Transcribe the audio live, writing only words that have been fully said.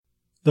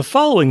The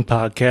following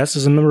podcast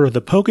is a member of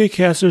the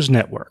Pokecasters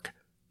Network.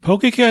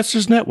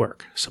 Pokecasters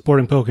Network,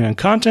 supporting Pokemon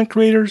content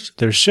creators,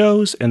 their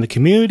shows, and the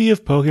community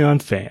of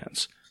Pokemon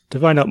fans. To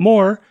find out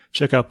more,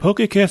 check out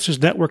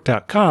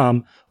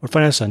PokecastersNetwork.com or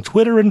find us on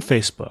Twitter and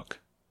Facebook.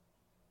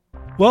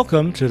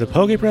 Welcome to the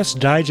PokePress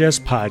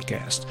Digest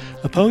Podcast,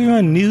 a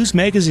Pokemon news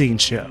magazine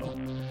show.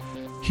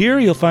 Here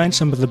you'll find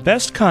some of the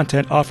best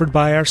content offered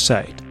by our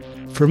site.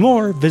 For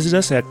more, visit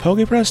us at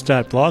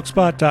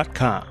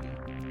pokepress.blogspot.com.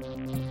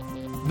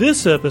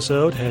 This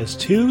episode has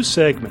two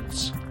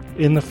segments.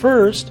 In the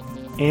first,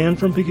 Anne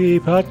from PKE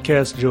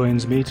Podcast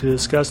joins me to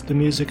discuss the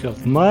music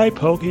of My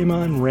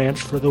Pokemon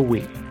Ranch for the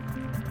Wii.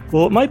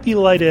 Well, it might be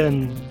light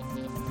in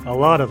a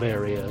lot of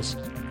areas.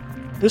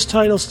 This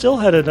title still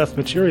had enough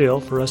material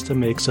for us to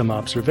make some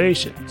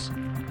observations.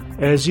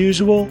 As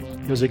usual,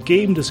 there's a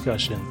game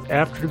discussion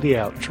after the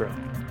outro.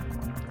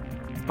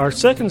 Our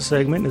second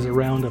segment is a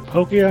round of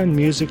Pokemon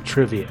music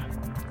trivia.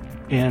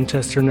 Anne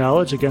tests her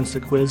knowledge against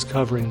a quiz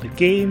covering the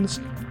games,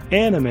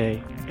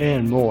 anime,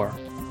 and more.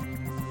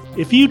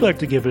 If you'd like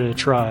to give it a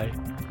try,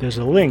 there's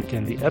a link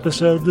in the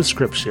episode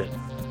description.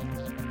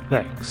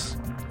 Thanks.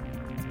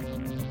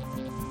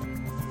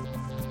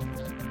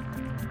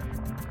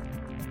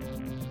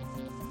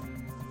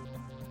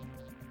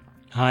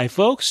 Hi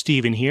folks,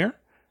 Steven here.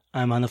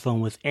 I'm on the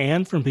phone with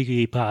Anne from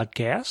PKE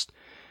Podcast,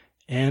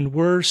 and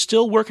we're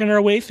still working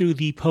our way through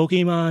the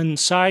Pokemon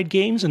side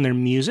games and their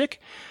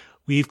music.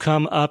 We've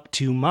come up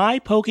to My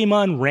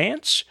Pokemon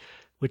Ranch,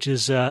 which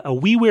is a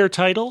WiiWare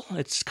title.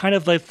 It's kind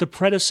of like the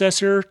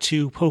predecessor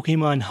to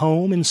Pokemon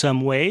Home in some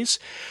ways,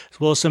 as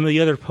well as some of the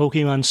other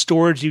Pokemon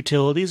storage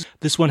utilities.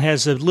 This one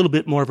has a little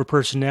bit more of a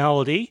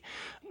personality,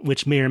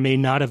 which may or may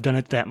not have done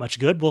it that much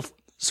good. We'll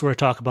sort of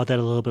talk about that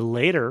a little bit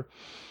later.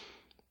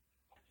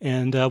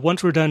 And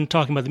once we're done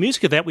talking about the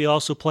music of that, we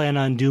also plan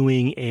on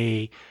doing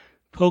a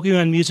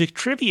Pokemon music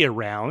trivia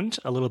round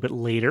a little bit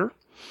later.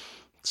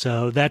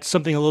 So that's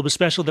something a little bit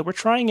special that we're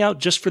trying out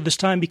just for this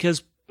time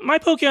because My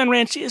Pokemon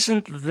Ranch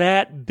isn't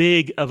that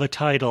big of a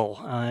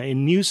title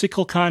in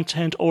musical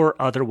content or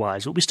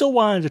otherwise, but we still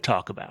wanted to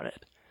talk about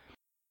it.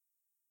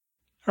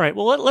 All right,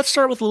 well, let's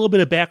start with a little bit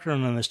of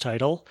background on this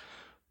title.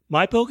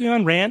 My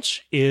Pokemon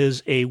Ranch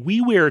is a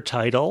WiiWare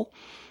title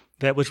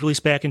that was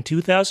released back in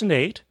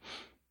 2008.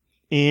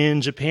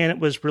 In Japan, it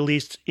was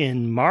released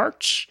in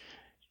March.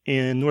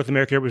 In North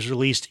America, it was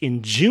released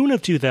in June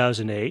of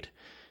 2008.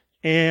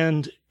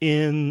 And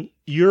in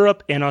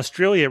Europe and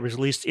Australia, it was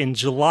released in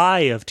July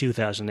of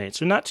 2008.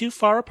 So not too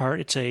far apart.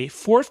 It's a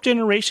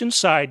fourth-generation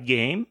side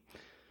game.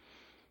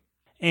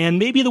 And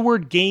maybe the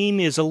word game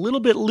is a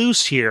little bit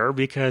loose here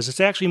because it's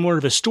actually more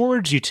of a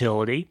storage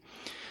utility.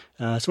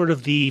 Sort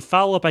of the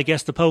follow-up, I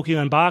guess, the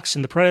Pokemon Box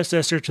and the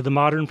predecessor to the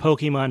modern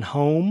Pokemon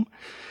Home.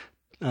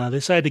 They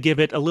decided to give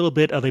it a little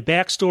bit of a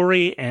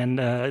backstory and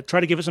try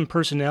to give it some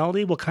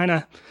personality. We'll kind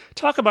of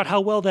talk about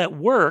how well that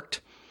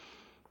worked.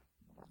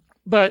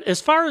 But as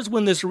far as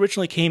when this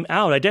originally came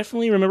out, I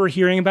definitely remember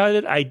hearing about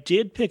it. I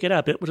did pick it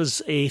up. It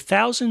was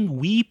 1,000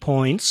 Wii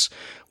points,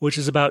 which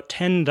is about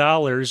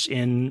 $10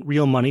 in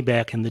real money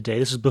back in the day.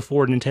 This is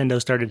before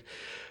Nintendo started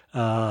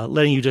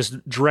letting you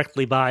just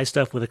directly buy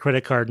stuff with a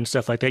credit card and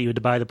stuff like that. You had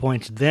to buy the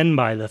points, then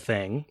buy the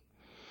thing.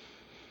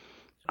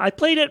 I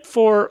played it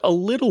for a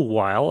little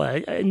while.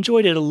 I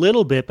enjoyed it a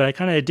little bit, but I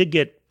kind of did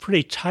get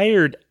pretty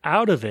tired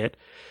out of it.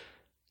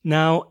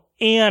 Now,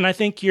 Anne, I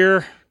think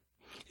your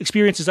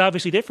experience is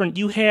obviously different.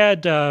 You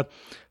had,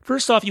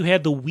 first off, you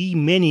had the Wii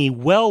Mini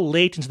well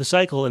late into the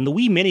cycle, and the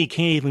Wii Mini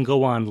can't even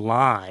go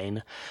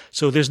online.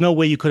 So there's no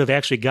way you could have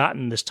actually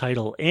gotten this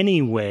title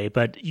anyway,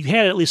 but you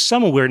had at least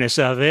some awareness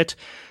of it,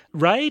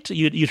 right?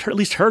 You'd at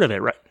least heard of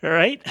it,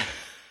 right?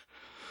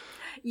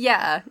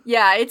 Yeah,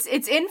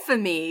 its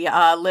infamy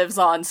lives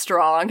on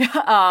strong.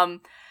 Again,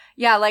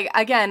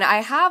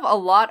 I have a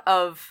lot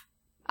of,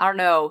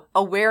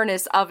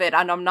 awareness of it,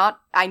 and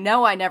I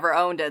know I never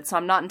owned it, so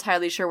I'm not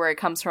entirely sure where it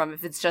comes from,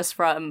 if it's just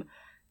from,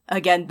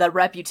 again, the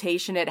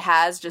reputation it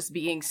has just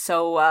being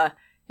so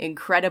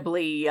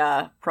incredibly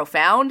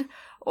profound,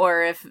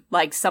 or if,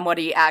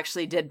 somebody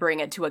actually did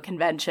bring it to a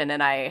convention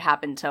and I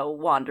happened to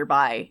wander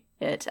by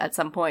it at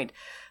some point.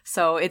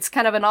 So it's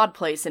kind of an odd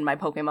place in my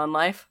Pokemon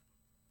life.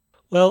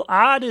 Well,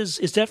 odd is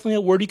definitely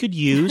a word you could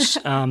use.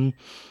 Well,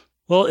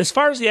 as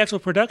far as the actual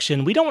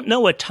production, we don't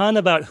know a ton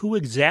about who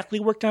exactly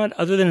worked on it,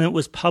 other than it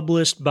was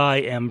published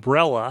by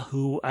Umbrella,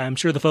 who I'm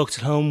sure the folks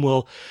at home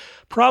will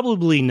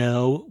probably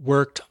know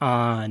worked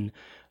on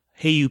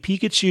Hey You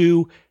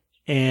Pikachu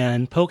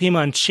and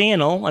Pokemon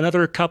Channel,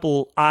 another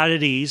couple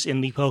oddities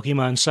in the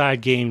Pokemon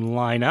side game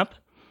lineup.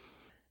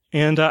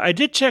 And I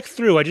did check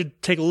through, I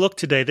did take a look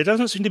today. There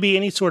doesn't seem to be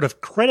any sort of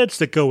credits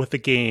that go with the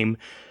game.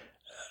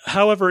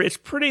 However, it's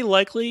pretty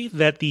likely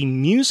that the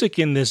music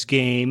in this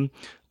game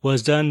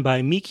was done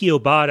by Miki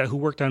Obata, who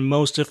worked on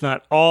most, if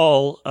not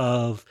all,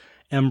 of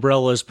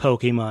Umbrella's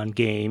Pokemon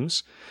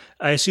games.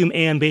 I assume,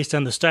 Anne, based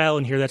on the style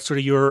in here, that's sort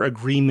of your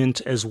agreement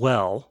as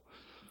well.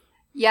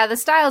 Yeah, the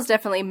styles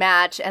definitely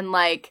match, and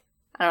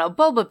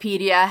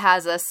Bulbapedia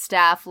has a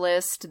staff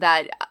list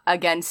that,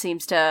 again,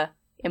 seems to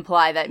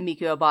imply that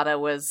Miku Obata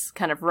was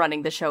kind of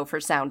running the show for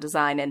sound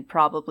design and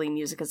probably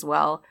music as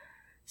well.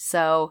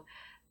 So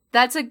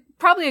that's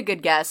probably a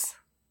good guess.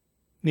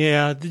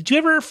 Yeah. Did you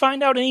ever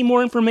find out any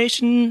more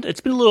information?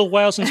 It's been a little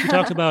while since we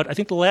talked about, I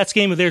think the last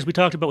game of theirs we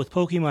talked about with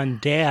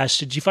Pokemon Dash.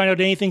 Did you find out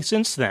anything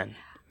since then?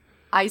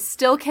 I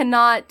still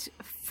cannot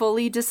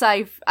fully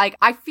decide.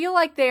 I feel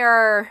like they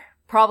are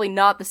probably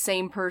not the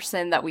same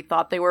person that we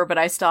thought they were, but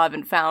I still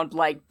haven't found,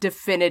 like,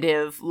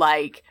 definitive,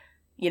 like,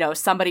 you know,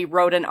 somebody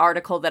wrote an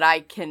article that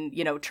I can,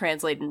 you know,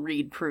 translate and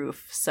read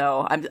proof.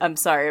 So I'm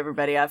sorry,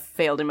 everybody. I've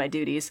failed in my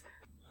duties.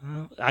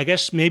 I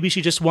guess maybe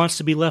she just wants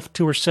to be left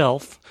to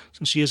herself,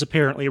 since she is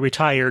apparently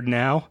retired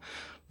now.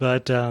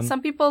 But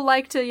some people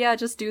like to,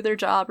 just do their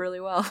job really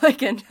well.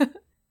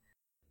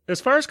 As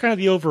far as kind of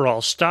the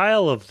overall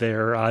style of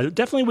their,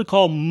 definitely would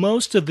call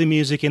most of the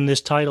music in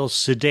this title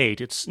sedate.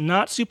 It's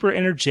not super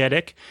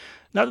energetic.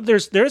 Not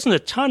that there isn't a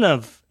ton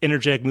of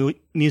energetic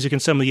music in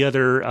some of the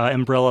other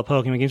Umbrella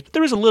Pokemon games, but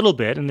there is a little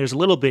bit, and there's a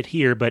little bit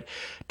here, but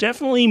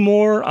definitely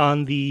more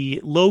on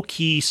the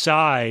low-key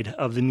side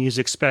of the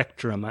music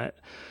spectrum. I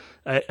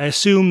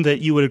assume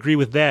that you would agree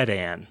with that,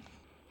 Anne.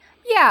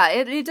 Yeah,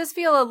 it does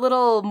feel a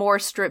little more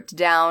stripped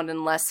down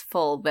and less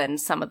full than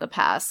some of the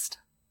past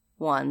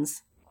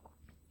ones.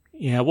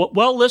 Yeah,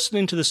 while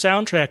listening to the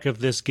soundtrack of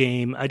this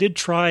game, I did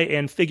try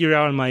and figure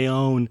out on my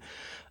own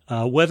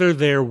whether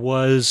there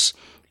was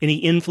any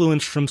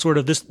influence from sort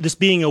of this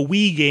being a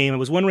Wii game. I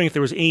was wondering if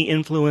there was any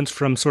influence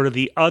from sort of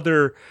the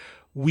other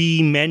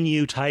Wii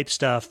menu type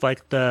stuff,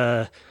 like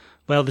the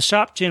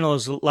shop channel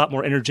is a lot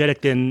more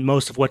energetic than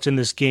most of what's in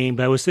this game,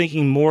 but I was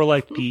thinking more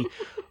like the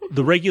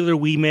regular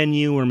Wii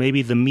menu or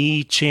maybe the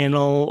Mii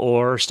channel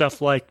or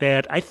stuff like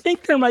that. I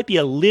think there might be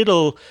a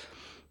little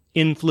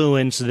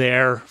influence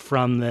there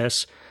from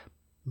this,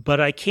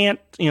 but I can't,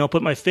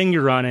 put my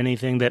finger on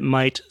anything that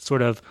might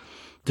sort of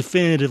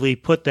definitively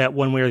put that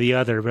one way or the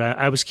other. But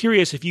I was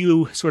curious if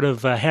you sort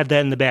of had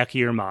that in the back of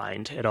your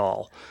mind at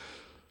all.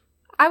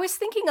 I was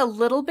thinking a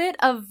little bit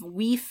of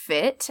Wii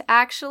Fit,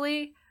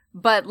 actually,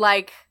 but,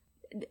 like,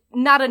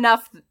 not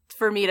enough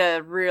for me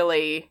to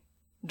really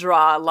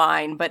draw a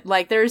line. But,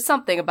 like, there's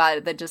something about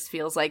it that just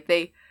feels like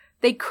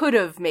they could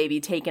have maybe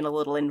taken a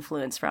little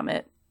influence from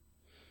it.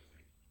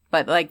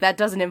 But, like, that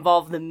doesn't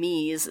involve the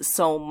Miis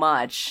so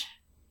much.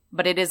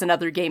 But it is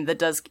another game that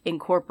does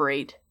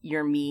incorporate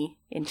your Mii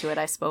into it,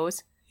 I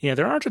suppose. Yeah,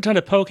 there aren't a ton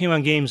of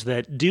Pokemon games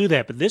that do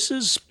that, but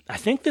I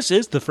think this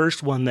is the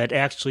first one that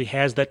actually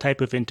has that type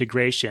of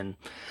integration.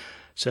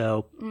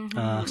 So,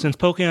 since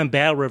Pokemon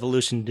Battle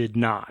Revolution did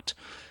not.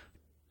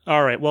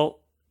 All right, well,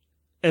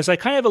 as I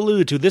kind of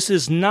alluded to, this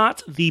is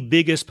not the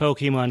biggest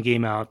Pokemon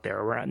game out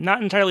there. We're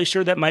not entirely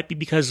sure that might be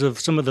because of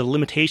some of the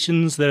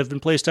limitations that have been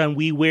placed on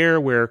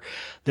WiiWare, where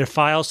their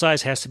file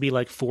size has to be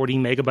like 40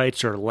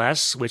 megabytes or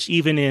less, which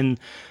even in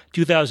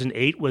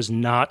 2008 was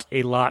not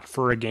a lot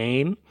for a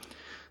game.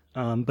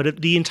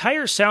 But the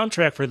entire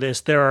soundtrack for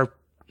this,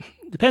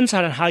 depends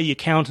on how you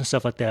count and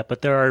stuff like that,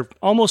 but there are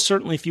almost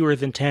certainly fewer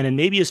than 10 and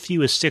maybe as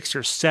few as 6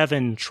 or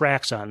 7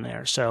 tracks on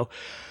there. So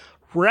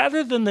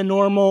rather than the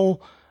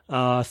normal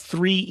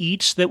 3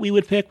 each that we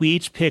would pick, we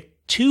each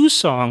picked 2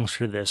 songs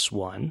for this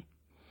one.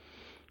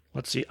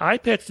 Let's see, I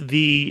picked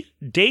the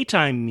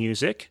daytime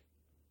music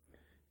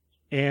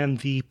and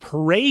the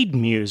parade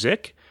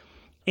music.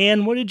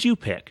 And what did you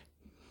pick?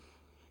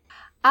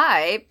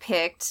 I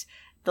picked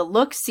the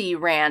Look-See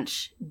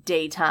Ranch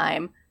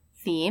daytime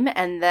theme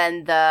and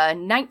then the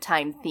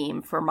nighttime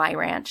theme for my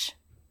ranch.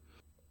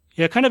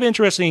 Yeah, kind of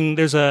interesting.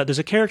 There's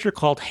a character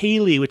called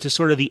Haley, which is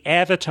sort of the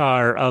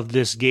avatar of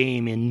this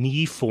game in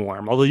Mii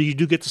form, although you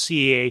do get to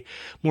see a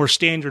more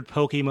standard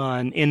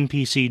Pokemon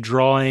NPC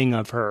drawing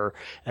of her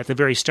at the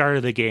very start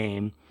of the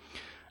game.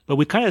 But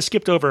we kind of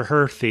skipped over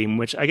her theme,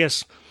 which I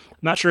guess I'm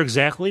not sure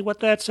exactly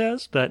what that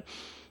says, but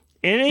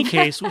in any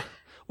case,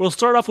 we'll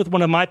start off with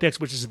one of my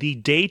picks, which is the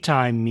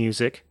daytime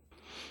music.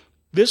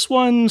 This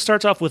one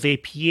starts off with a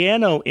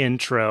piano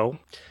intro.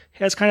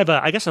 Has kind of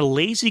a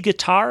lazy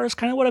guitar is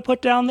kind of what I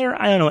put down there.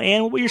 I don't know,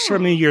 Anne, what were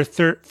your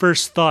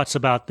first thoughts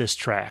about this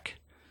track?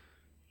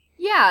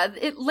 Yeah,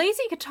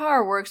 lazy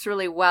guitar works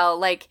really well.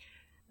 Like,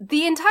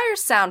 the entire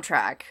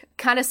soundtrack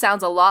kind of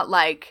sounds a lot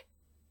like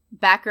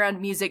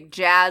background music,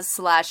 jazz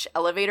 /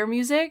 elevator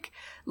music.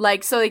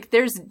 Like, so like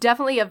there's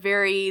definitely a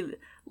very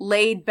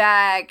laid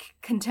back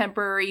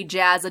contemporary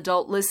jazz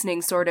adult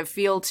listening sort of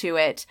feel to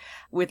it,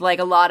 with like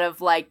a lot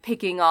of like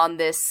picking on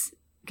this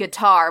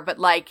guitar, but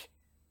like,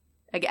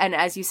 again,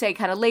 as you say,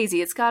 kind of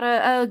lazy. It's got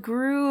a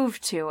groove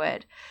to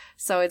it.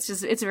 So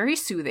it's very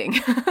soothing.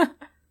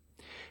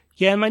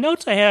 Yeah, in my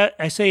notes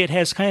I say it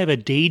has kind of a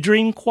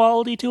daydream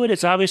quality to it.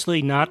 It's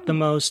obviously not the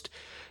most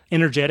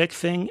energetic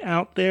thing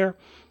out there.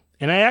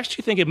 And I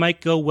actually think it might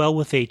go well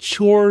with a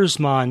chores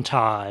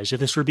montage if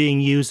this were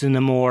being used in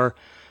a more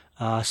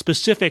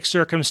specific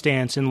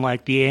circumstance in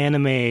like the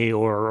anime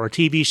or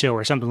TV show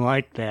or something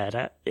like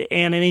that.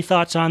 Anne, any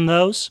thoughts on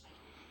those?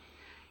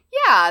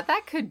 Yeah,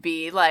 that could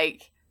be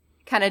like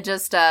kind of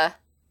just a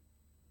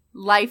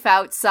life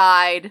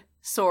outside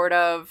sort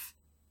of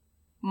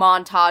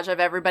montage of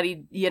everybody,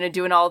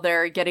 doing all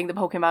their getting the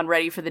Pokemon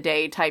ready for the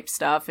day type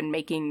stuff and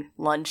making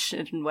lunch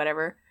and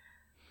whatever.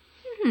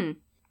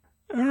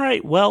 All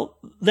right. Well,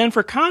 then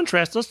for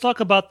contrast, let's talk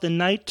about the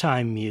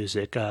nighttime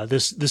music.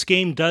 This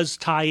game does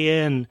tie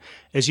in,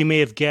 as you may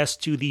have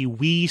guessed, to the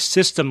Wii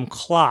system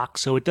clock,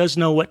 so it does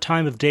know what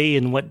time of day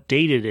and what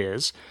date it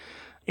is.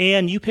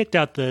 And you picked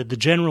out the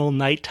general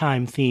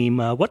nighttime theme.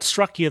 What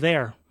struck you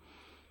there?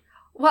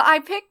 Well, I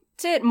picked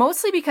it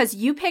mostly because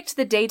you picked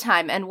the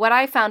daytime, and what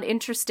I found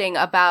interesting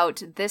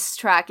about this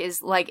track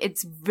is, like,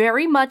 it's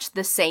very much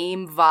the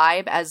same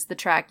vibe as the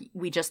track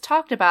we just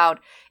talked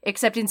about,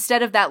 except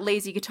instead of that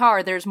lazy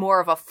guitar, there's more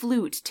of a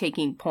flute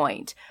taking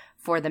point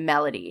for the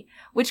melody,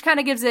 which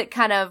kind of gives it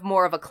kind of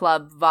more of a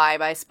club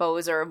vibe, I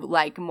suppose, or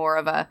like more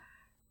of a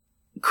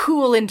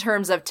cool in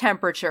terms of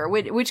temperature,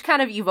 which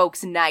kind of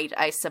evokes night,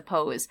 I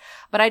suppose.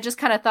 But I just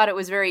kind of thought it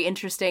was very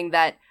interesting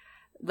that,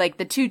 like,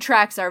 the two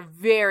tracks are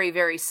very,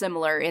 very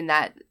similar in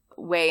that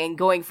way and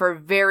going for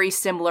very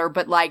similar,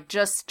 but, like,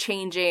 just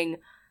changing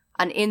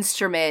an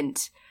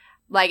instrument.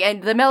 Like,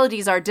 and the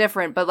melodies are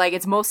different, but, like,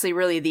 it's mostly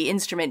really the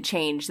instrument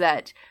change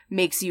that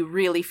makes you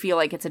really feel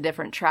like it's a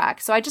different track.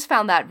 So I just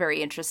found that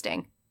very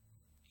interesting.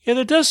 Yeah,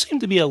 there does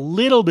seem to be a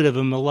little bit of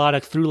a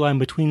melodic through line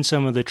between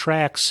some of the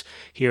tracks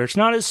here. It's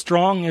not as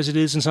strong as it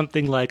is in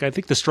something like, I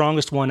think the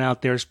strongest one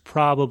out there is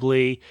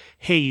probably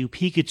Hey You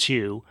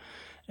Pikachu.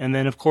 And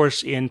then, of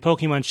course, in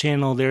Pokemon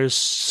Channel, there's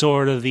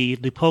sort of the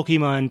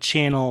Pokemon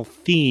Channel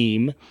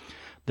theme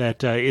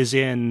that is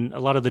in a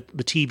lot of the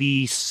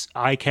TV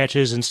eye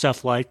catches and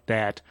stuff like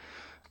that.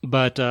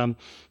 But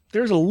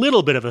there's a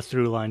little bit of a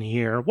through line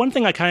here. One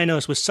thing I kind of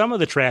noticed with some of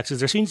the tracks is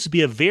there seems to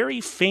be a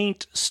very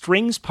faint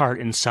strings part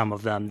in some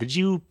of them. Did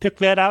you pick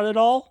that out at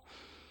all?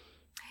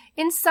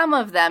 In some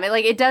of them,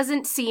 it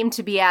doesn't seem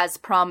to be as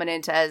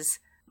prominent as,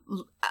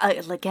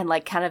 again,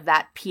 like kind of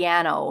that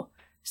piano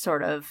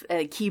sort of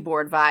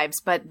keyboard vibes,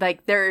 but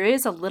like there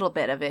is a little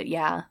bit of it,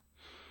 yeah.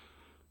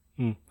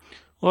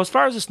 Well, as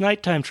far as this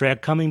nighttime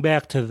track, coming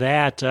back to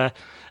that,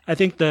 I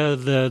think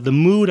the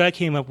mood I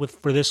came up with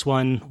for this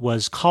one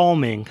was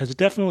calming, because it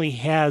definitely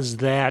has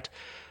that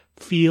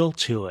feel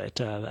to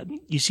it.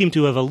 You seem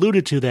to have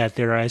alluded to that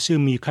there. I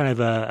assume you kind of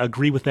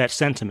agree with that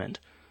sentiment.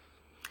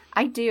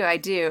 I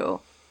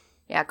do.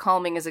 Yeah,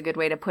 calming is a good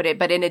way to put it,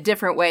 but in a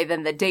different way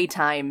than the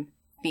daytime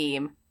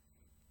theme.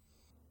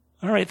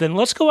 All right, then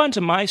let's go on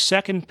to my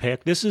second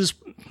pick. This is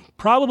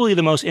probably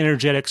the most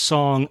energetic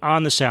song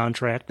on the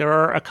soundtrack. There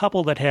are a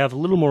couple that have a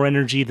little more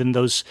energy than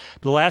the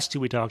last two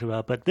we talked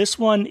about, but this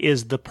one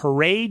is the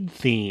Parade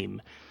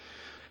theme.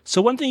 So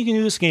one thing you can do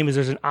in this game is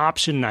there's an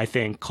option, I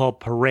think,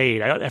 called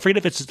Parade. I forget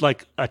if it's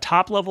like a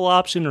top-level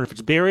option or if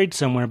it's buried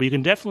somewhere, but you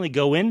can definitely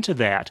go into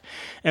that.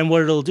 And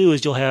what it'll do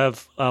is you'll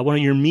have one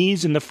of your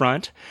Miis in the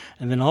front,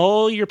 and then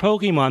all your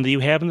Pokemon that you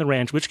have in the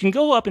ranch, which can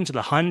go up into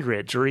the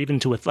hundreds or even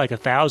to like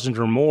 1,000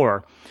 or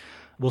more,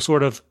 will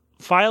sort of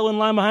file in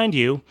line behind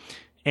you.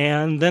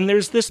 And then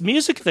there's this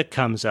music that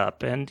comes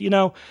up. And,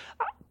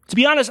 to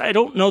be honest, I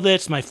don't know that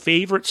it's my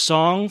favorite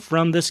song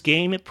from this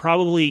game. It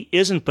probably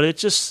isn't, but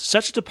it's just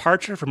such a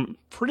departure from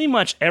pretty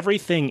much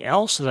everything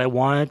else that I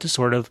wanted to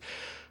sort of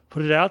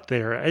put it out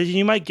there. As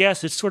you might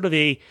guess, it's sort of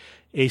a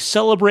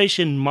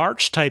celebration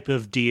march type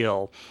of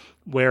deal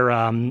where,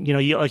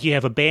 you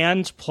have a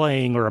band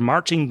playing or a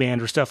marching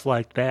band or stuff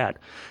like that.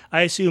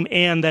 I assume,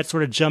 Anne, that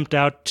sort of jumped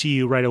out to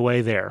you right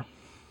away there.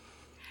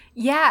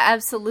 Yeah,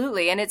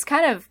 absolutely. And it's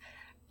kind of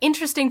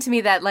interesting to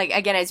me that, like,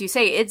 again, as you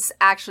say, it's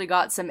actually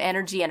got some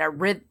energy and a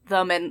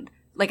rhythm and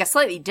like a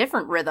slightly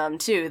different rhythm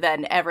too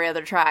than every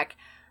other track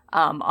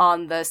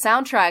on the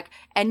soundtrack,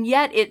 and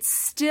yet it's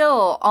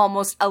still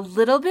almost a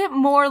little bit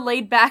more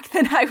laid back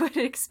than I would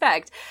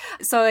expect.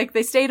 So like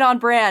they stayed on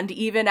brand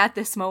even at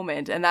this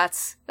moment, and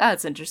that's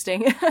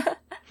interesting.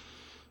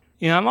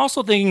 Yeah, I'm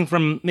also thinking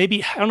from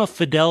maybe, I don't know if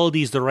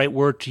fidelity is the right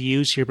word to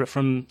use here, but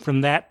from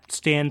that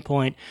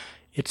standpoint,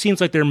 it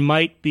seems like there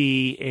might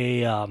be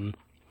a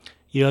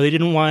they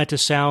didn't want it to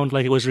sound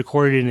like it was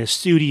recorded in a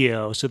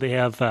studio, so they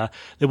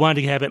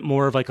wanted to have it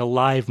more of like a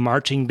live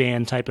marching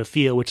band type of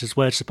feel, which is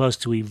what it's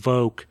supposed to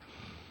evoke.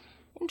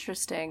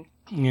 Interesting.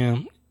 Yeah,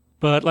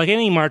 but like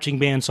any marching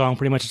band song,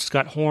 pretty much it's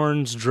got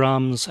horns,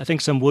 drums, I think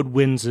some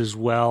woodwinds as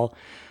well.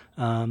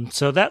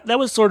 So that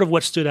was sort of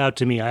what stood out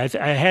to me. I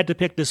had to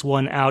pick this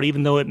one out,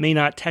 even though it may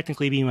not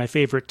technically be my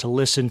favorite to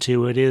listen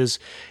to.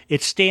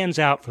 It stands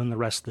out from the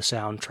rest of the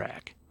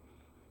soundtrack.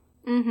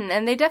 Mm-hmm.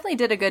 And they definitely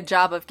did a good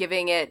job of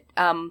giving it,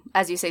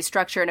 as you say,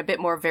 structure and a bit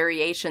more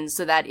variation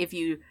so that if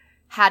you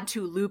had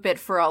to loop it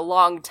for a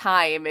long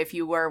time, if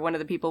you were one of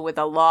the people with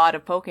a lot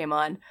of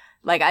Pokemon,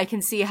 like I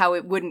can see how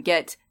it wouldn't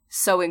get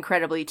so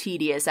incredibly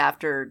tedious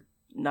after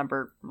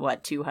number,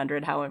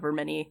 200, however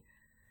many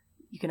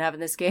you can have in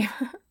this game.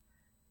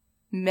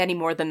 Many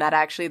more than that,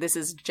 actually. This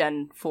is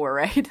Gen 4,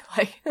 right?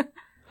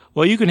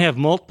 Well, you can have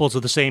multiples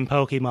of the same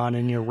Pokemon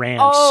in your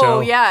ranch.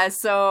 Yeah.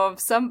 So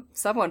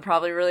someone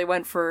probably really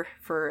went for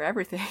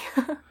everything.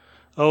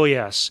 Oh,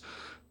 yes.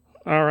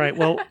 All right.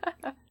 Well,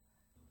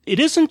 it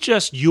isn't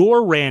just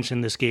your ranch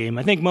in this game.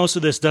 I think most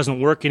of this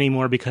doesn't work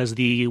anymore because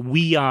the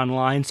Wii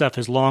Online stuff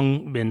has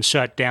long been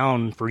shut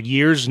down for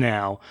years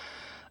now.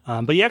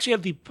 But you actually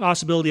have the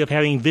possibility of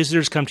having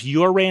visitors come to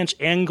your ranch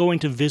and going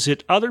to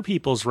visit other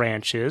people's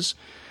ranches.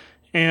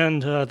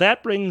 And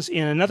that brings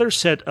in another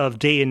set of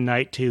day and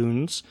night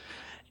tunes.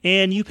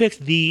 And you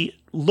picked the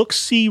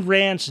Look-See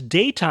Ranch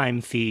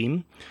daytime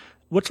theme.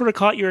 What sort of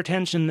caught your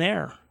attention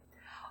there?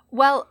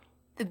 Well,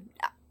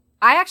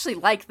 I actually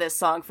like this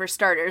song for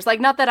starters. Like,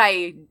 not that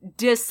I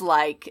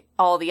dislike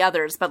all the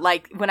others, but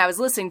like when I was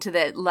listening to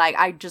that, like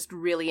I just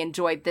really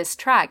enjoyed this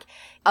track.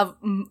 Of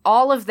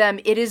all of them,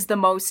 it is the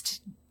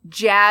most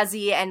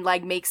jazzy and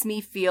like makes me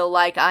feel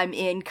like I'm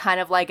in kind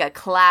of like a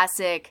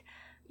classic,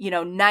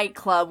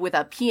 nightclub with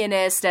a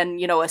pianist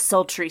and, a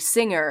sultry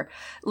singer.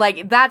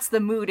 Like, that's the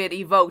mood it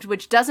evoked,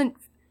 which doesn't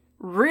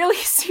really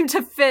seem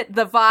to fit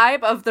the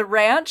vibe of the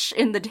ranch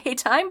in the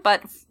daytime,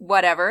 but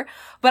whatever.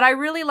 But I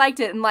really liked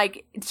it, and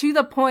like to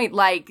the point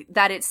like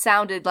that it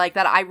sounded like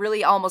that I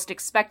really almost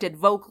expected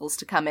vocals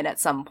to come in at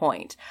some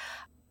point.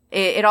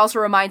 It also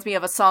reminds me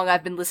of a song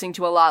I've been listening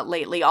to a lot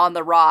lately, On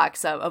the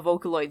Rocks, a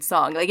Vocaloid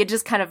song. Like, it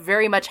just kind of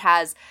very much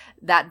has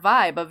that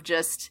vibe of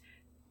just,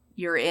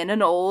 you're in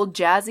an old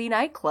jazzy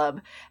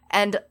nightclub.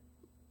 And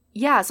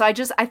yeah, so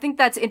I think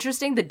that's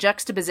interesting, the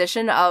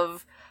juxtaposition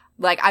of,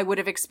 like, I would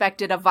have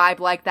expected a vibe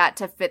like that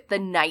to fit the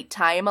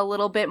nighttime a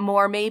little bit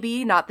more,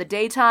 maybe, not the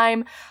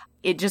daytime.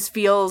 It just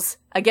feels,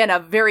 again, a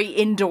very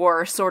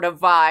indoor sort of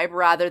vibe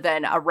rather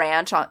than a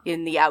ranch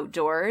in the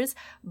outdoors.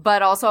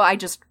 But also, I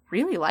just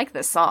really like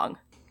this song.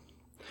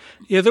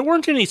 Yeah, there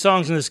weren't any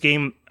songs in this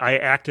game I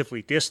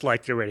actively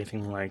disliked or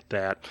anything like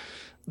that.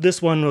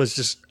 This one was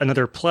just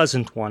another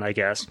pleasant one, I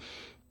guess.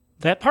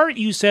 That part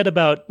you said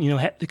about,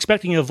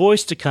 expecting a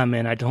voice to come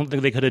in, I don't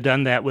think they could have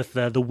done that with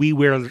the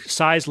WiiWare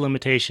size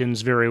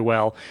limitations very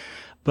well.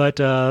 But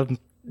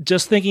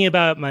just thinking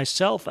about it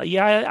myself,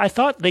 I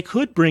thought they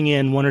could bring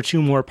in one or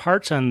two more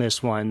parts on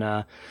this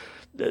one.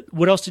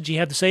 What else did you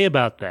have to say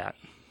about that?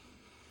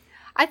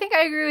 I think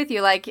I agree with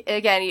you. Like,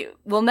 again,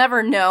 we'll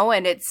never know,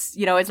 and it's,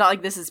 it's not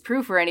like this is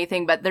proof or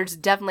anything, but there's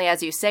definitely,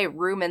 as you say,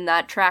 room in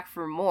that track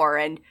for more.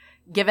 And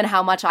given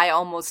how much I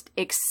almost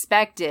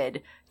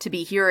expected to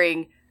be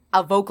hearing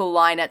a vocal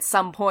line at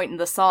some point in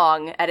the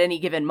song at any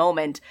given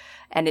moment,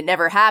 and it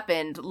never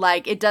happened,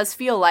 like, it does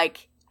feel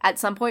like at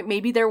some point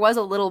maybe there was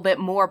a little bit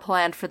more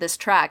planned for this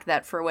track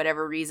that for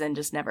whatever reason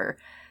just never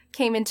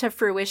came into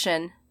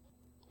fruition.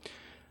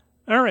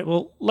 All right,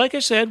 well, like I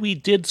said, we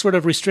did sort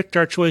of restrict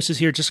our choices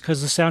here just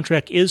because the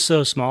soundtrack is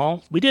so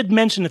small. We did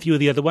mention a few of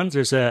the other ones.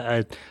 There's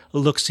a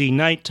Look-See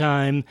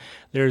Nighttime.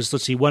 There's,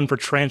 one for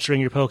transferring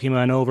your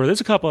Pokemon over.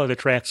 There's a couple other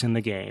tracks in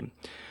the game.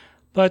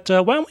 But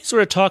why don't we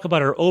sort of talk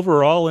about our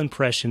overall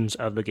impressions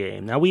of the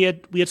game? Now, we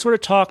had sort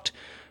of talked,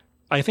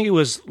 I think it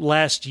was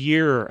last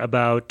year,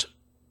 about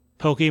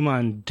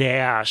Pokemon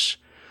Dash,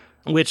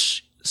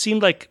 which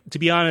seemed like, to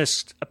be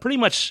honest, pretty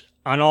much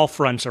on all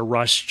fronts a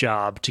rush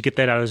job to get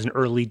that out as an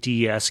early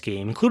DS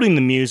game, including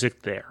the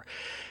music there.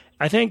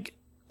 I think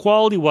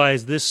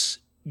quality-wise, this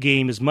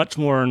game is much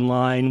more in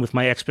line with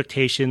my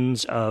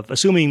expectations of,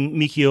 assuming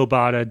Miki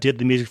Obata did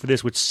the music for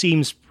this, which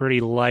seems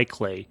pretty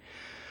likely.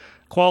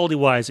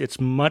 Quality-wise, it's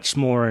much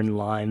more in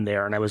line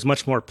there, and I was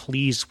much more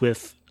pleased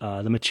with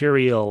the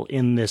material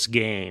in this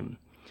game.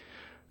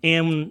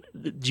 And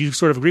do you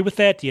sort of agree with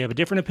that? Do you have a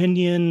different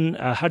opinion?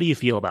 How do you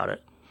feel about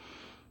it?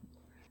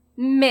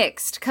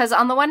 Mixed, because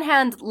on the one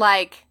hand,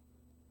 like,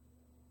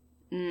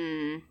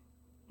 I'm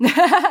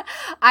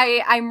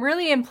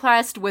really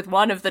impressed with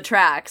one of the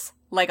tracks,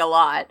 like, a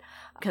lot,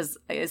 because,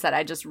 like I said,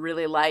 I just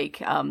really like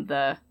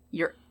the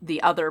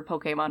other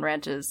Pokemon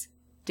Ranch's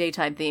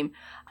daytime theme.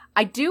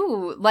 I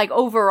do, like,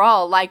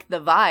 overall like the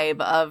vibe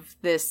of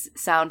this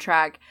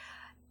soundtrack.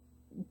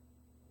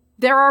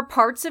 There are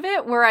parts of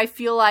it where I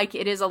feel like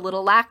it is a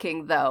little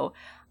lacking, though.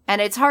 And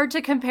it's hard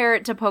to compare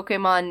it to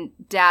Pokemon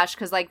Dash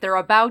because, like, they're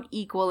about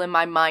equal in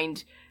my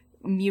mind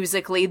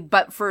musically,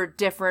 but for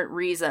different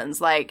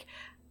reasons. Like,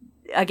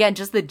 again,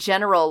 just the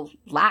general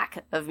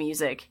lack of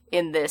music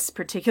in this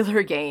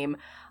particular game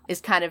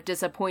is kind of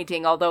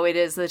disappointing, although it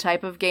is the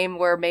type of game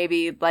where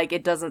maybe, like,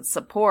 it doesn't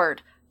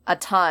support a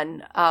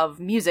ton of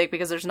music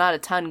because there's not a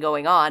ton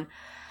going on.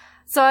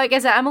 So, like I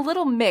said, I'm a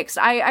little mixed.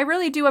 I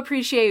really do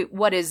appreciate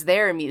what is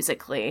there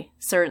musically,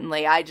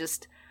 certainly.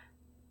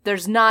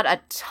 There's not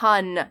a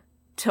ton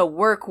to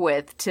work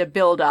with to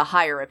build a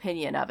higher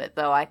opinion of it,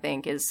 though, I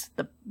think is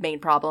the main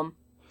problem.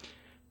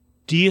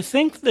 Do you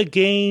think the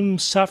game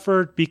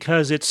suffered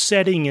because its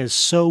setting is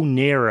so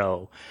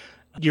narrow?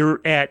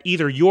 You're at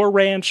either your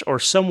ranch or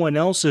someone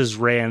else's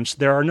ranch.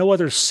 There are no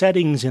other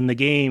settings in the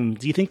game.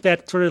 Do you think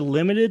that sort of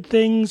limited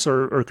things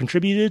or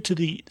contributed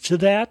to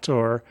that?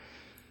 Or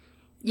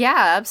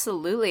yeah,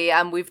 absolutely.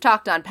 We've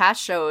talked on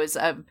past shows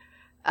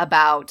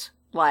about,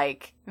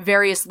 like,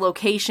 various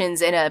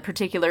locations in a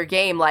particular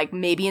game, like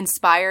maybe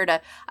inspired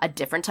a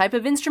different type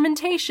of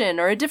instrumentation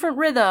or a different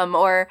rhythm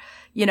or,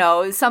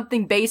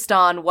 something based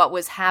on what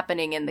was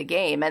happening in the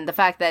game. And the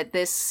fact that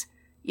this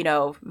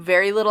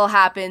very little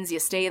happens. You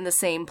stay in the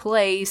same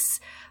place,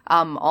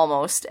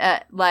 almost.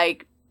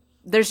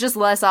 There's just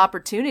less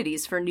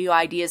opportunities for new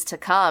ideas to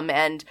come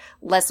and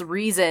less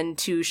reason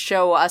to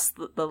show us,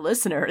 the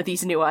listener,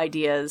 these new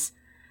ideas,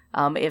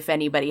 if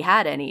anybody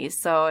had any.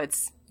 So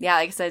it's,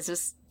 like I said, it's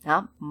just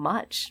not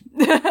much.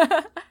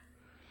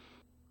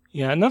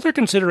 Yeah, another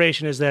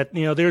consideration is that,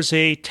 there's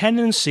a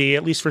tendency,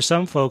 at least for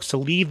some folks, to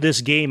leave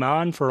this game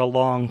on for a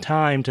long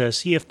time to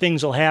see if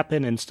things will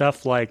happen and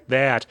stuff like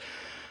that.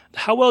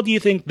 How well do you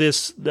think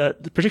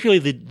particularly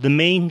the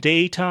main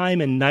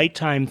daytime and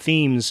nighttime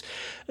themes,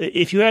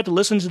 if you had to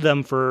listen to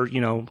them for,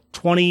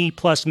 20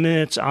 plus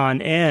minutes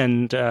on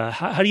end,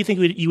 how do you think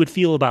you would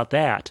feel about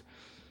that?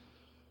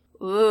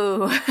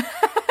 Ooh.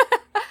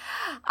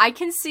 I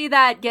can see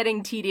that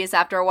getting tedious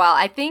after a while.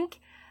 I think,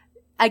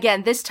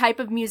 again, this type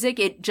of music,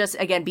 it just,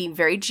 again, being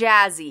very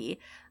jazzy,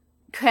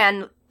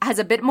 has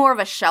a bit more of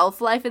a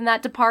shelf life in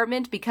that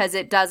department because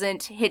it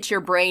doesn't hit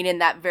your brain in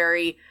that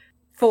very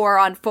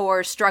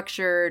 4-on-4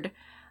 structured,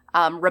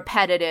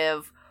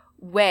 repetitive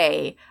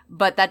way.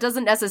 But that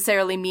doesn't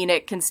necessarily mean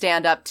it can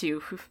stand up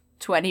to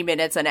 20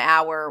 minutes, an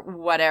hour,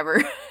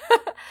 whatever,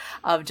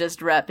 of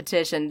just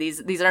repetition.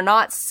 These are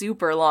not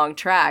super long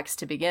tracks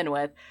to begin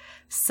with.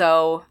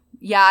 So,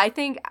 yeah, I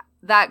think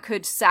that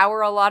could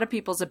sour a lot of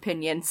people's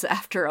opinions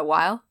after a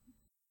while.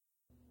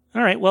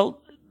 All right,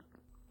 well,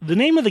 the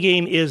name of the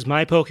game is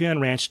My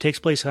Pokemon Ranch. It takes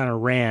place on a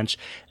ranch.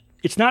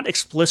 It's not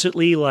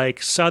explicitly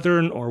like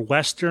Southern or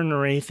Western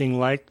or anything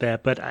like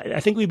that, but I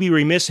think we'd be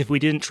remiss if we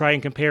didn't try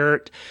and compare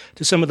it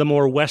to some of the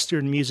more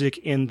Western music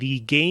in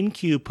the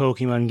GameCube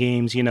Pokemon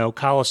games,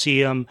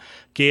 Colosseum,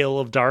 Gale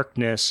of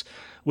Darkness,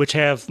 which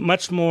have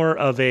much more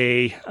of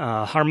a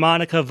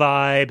harmonica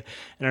vibe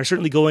and are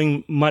certainly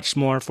going much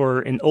more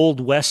for an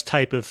Old West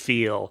type of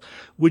feel.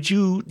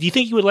 Do you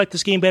think you would like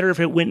this game better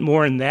if it went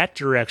more in that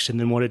direction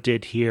than what it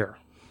did here?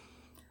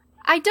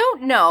 I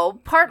don't know,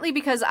 partly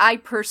because I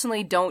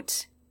personally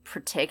don't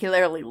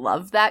particularly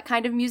love that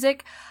kind of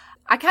music.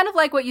 I kind of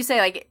like what you say,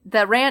 like,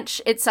 the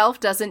ranch itself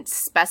doesn't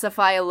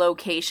specify a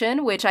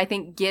location, which I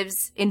think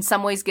in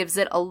some ways gives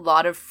it a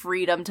lot of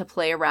freedom to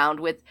play around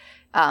with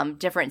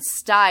different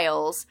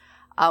styles,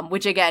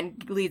 which again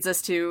leads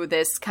us to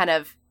this kind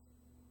of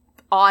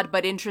odd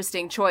but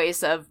interesting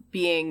choice of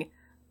being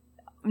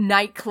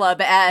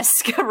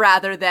nightclub-esque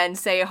rather than,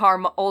 say,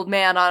 old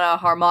man on a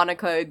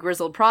harmonica,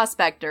 grizzled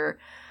prospector.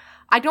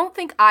 I don't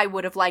think I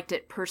would have liked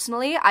it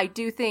personally. I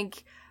do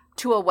think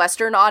to a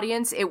Western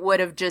audience, it would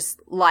have just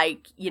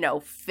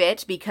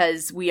fit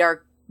because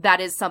that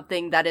is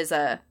something that is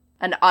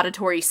an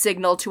auditory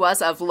signal to us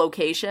of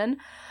location.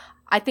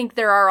 I think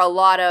there are a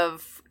lot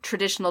of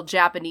traditional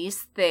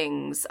Japanese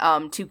things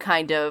to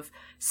kind of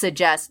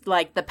suggest,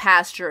 like the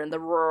pasture in the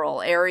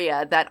rural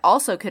area, that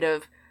also could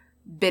have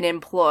been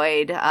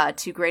employed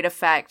to great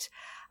effect.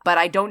 But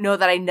I don't know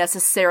that I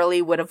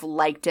necessarily would have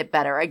liked it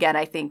better. Again,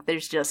 I think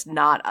there's just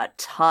not a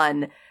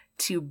ton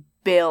to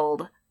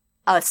build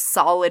a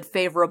solid,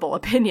 favorable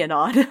opinion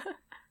on.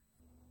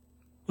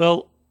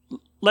 Well,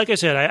 like I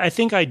said, I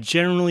think I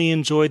generally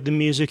enjoyed the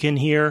music in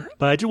here,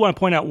 but I do want to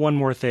point out one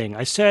more thing.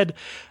 I said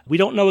we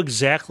don't know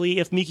exactly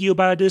if Mikio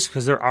bought this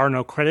because there are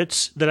no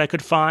credits that I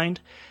could find.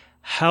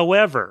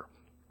 However,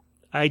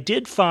 I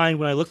did find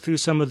when I looked through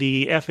some of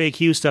the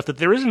FAQ stuff that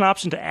there is an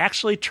option to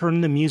actually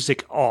turn the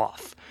music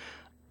off.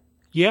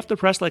 You have to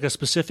press like a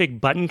specific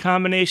button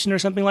combination or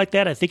something like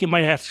that. I think it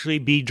might actually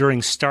be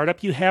during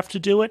startup you have to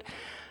do it.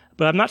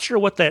 But I'm not sure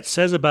what that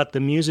says about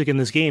the music in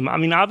this game. I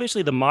mean,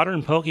 obviously the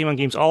modern Pokemon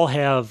games all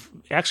have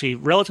actually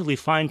relatively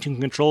fine-tuned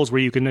controls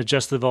where you can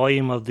adjust the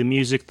volume of the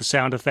music, the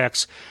sound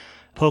effects,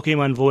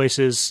 Pokemon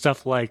voices,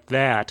 stuff like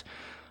that.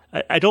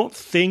 I don't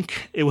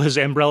think it was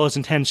Umbrella's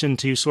intention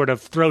to sort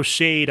of throw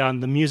shade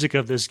on the music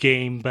of this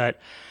game, but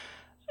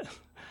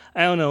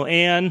I don't know.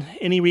 Anne,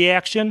 any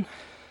reaction?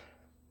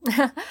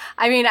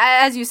 I mean,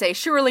 as you say,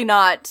 surely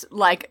not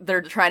like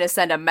they're trying to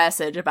send a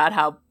message about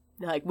how,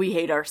 like, we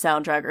hate our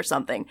soundtrack or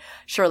something.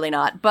 Surely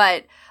not.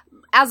 But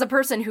as a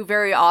person who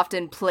very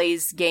often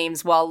plays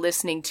games while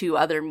listening to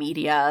other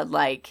media,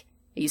 like,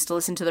 I used to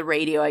listen to the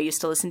radio, I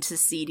used to listen to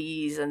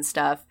CDs and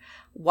stuff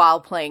while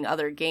playing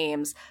other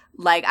games,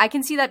 like, I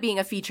can see that being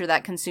a feature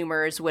that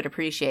consumers would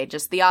appreciate.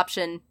 Just the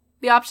option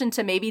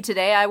to maybe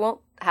today I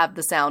won't have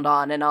the sound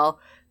on and I'll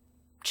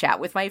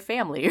chat with my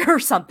family or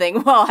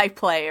something while I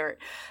play. Or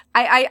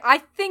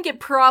I think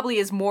it probably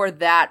is more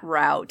that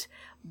route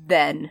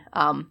than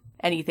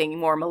anything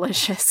more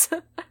malicious.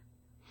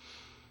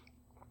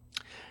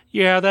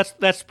 Yeah,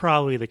 that's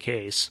probably the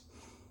case.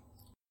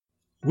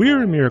 We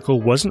Are a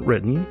Miracle wasn't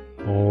written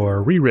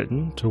or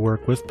rewritten to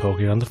work with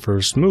Pokemon the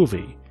first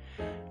movie.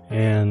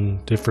 And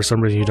if for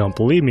some reason you don't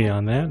believe me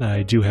on that,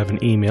 I do have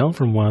an email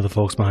from one of the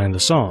folks behind the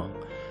song.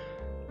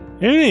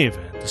 In any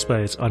event,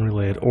 despite its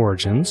unrelated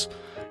origins,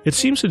 it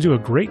seems to do a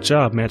great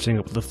job matching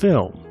up with the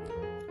film.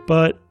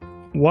 But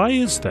why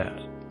is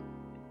that?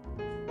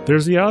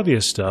 There's the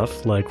obvious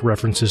stuff, like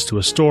references to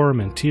a storm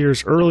and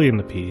tears early in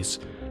the piece,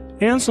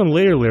 and some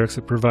later lyrics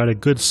that provide a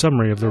good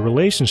summary of the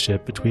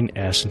relationship between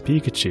Ash and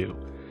Pikachu.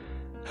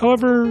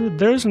 However,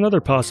 there's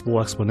another possible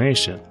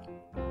explanation.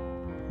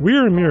 We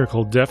Are a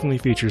Miracle definitely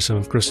features some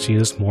of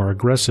Christina's more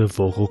aggressive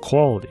vocal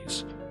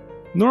qualities.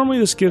 Normally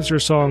this gives her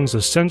songs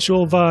a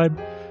sensual vibe,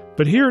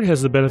 but here it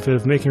has the benefit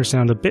of making her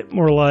sound a bit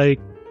more like,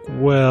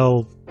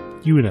 well,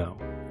 you know.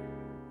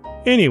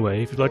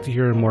 Anyway, if you'd like to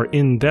hear a more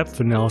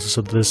in-depth analysis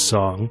of this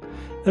song,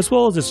 as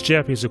well as its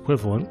Japanese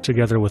equivalent,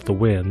 Together with the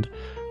Wind,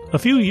 a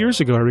few years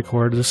ago I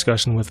recorded a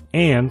discussion with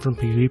Anne from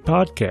PvP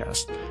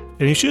Podcast,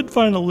 and you should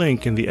find a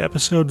link in the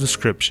episode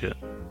description.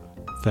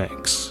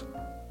 Thanks.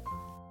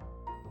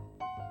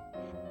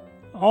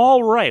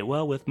 Alright,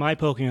 well, with My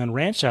Pokemon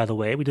Ranch out of the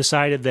way, we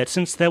decided that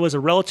since that was a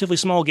relatively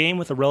small game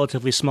with a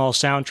relatively small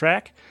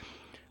soundtrack,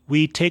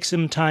 we'd take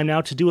some time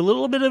now to do a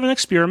little bit of an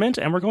experiment,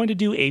 and we're going to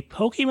do a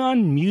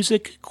Pokemon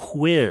music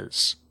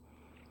quiz.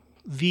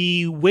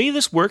 The way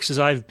this works is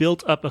I've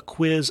built up a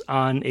quiz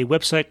on a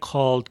website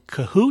called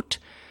Kahoot.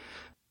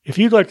 If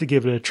you'd like to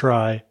give it a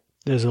try,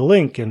 there's a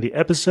link in the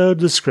episode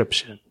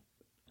description.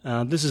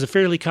 This is a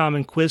fairly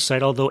common quiz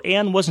site, although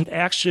Anne wasn't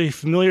actually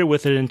familiar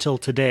with it until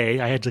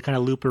today. I had to kind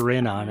of loop her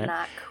in on it.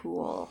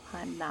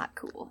 I'm not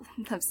cool.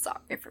 I'm sorry,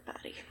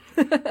 everybody.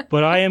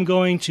 But I am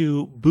going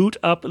to boot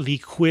up the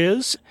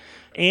quiz.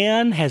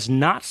 Anne has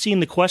not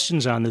seen the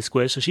questions on this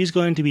quiz, so she's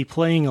going to be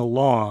playing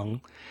along.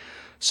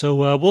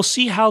 So we'll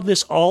see how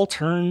this all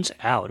turns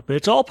out. But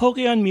it's all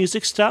Pokemon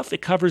music stuff.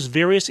 It covers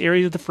various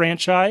areas of the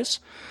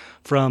franchise,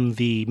 from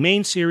the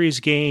main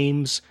series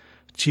games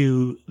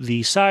to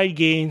the side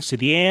games, to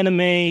the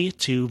anime,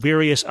 to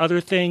various other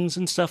things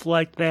and stuff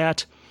like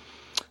that.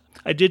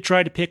 I did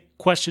try to pick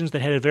questions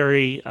that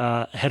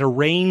had a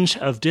range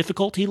of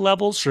difficulty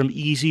levels from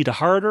easy to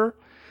harder,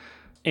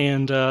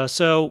 and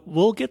so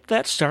we'll get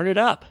that started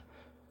up.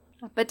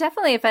 But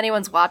definitely, if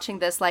anyone's watching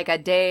this like a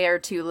day or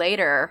two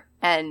later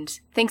and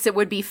thinks it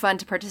would be fun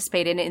to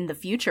participate in the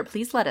future,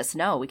 please let us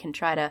know. We can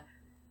try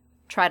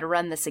to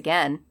run this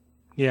again.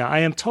 Yeah, I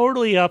am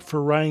totally up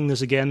for running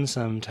this again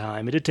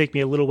sometime. It did take me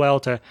a little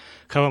while to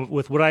come up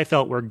with what I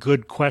felt were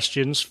good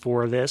questions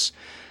for this.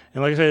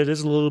 And like I said, it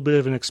is a little bit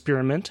of an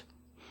experiment.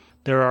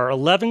 There are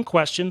 11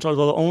 questions,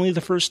 although only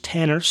the first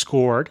 10 are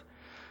scored.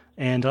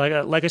 And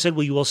like I said,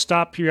 we will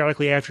stop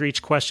periodically after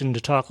each question to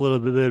talk a little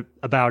bit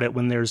about it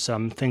when there's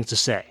some things to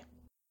say.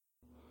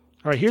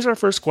 All right, here's our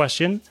first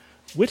question.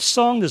 Which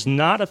song does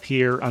not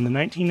appear on the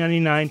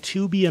 1999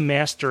 To Be a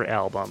Master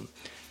album?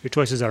 Your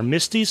choices are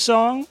Misty's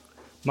Song,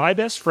 My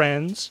Best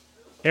Friends,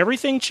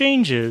 Everything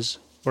Changes,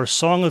 or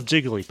Song of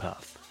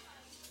Jigglypuff.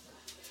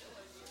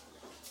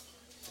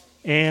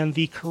 And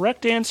the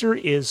correct answer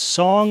is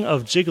Song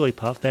of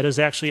Jigglypuff. That is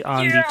actually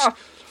on the...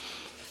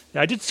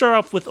 I did start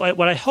off with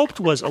what I hoped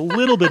was a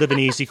little bit of an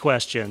easy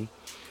question.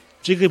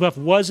 Jigglypuff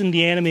was in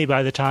the anime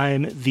by the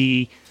time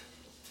the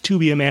To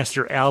Be a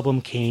Master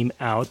album came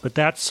out, but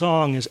that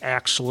song is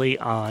actually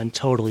on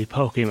Totally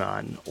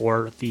Pokemon,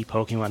 or the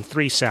Pokemon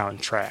 3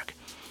 soundtrack.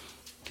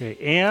 Okay,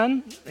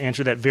 Anne,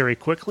 answer that very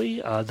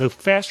quickly. The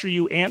faster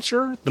you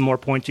answer, the more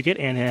points you get.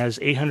 Anne has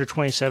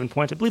 827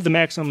 points. I believe the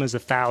maximum is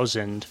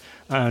 1,000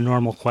 on a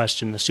normal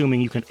question,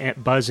 assuming you can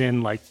buzz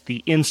in like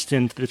the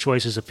instant the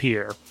choices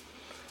appear.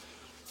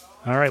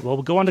 All right, well,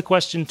 we'll go on to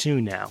question 2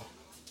 now.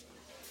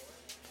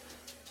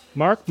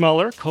 Mark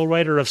Muller,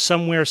 co-writer of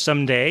Somewhere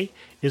Someday,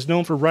 is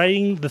known for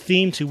writing the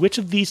theme to which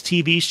of these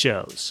TV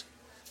shows?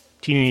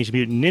 Teenage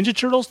Mutant Ninja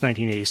Turtles,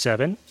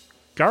 1987,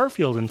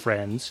 Garfield and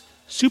Friends,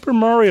 Super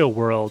Mario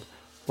World,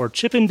 or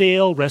Chip 'n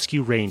Dale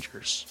Rescue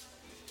Rangers?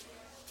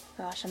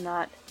 Gosh, I'm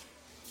not...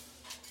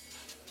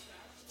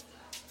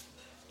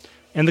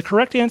 And the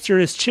correct answer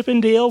is Chip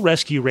 'n Dale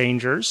Rescue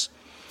Rangers.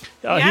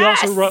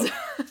 Yes!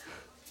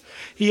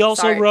 He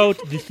also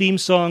wrote the theme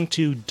song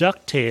to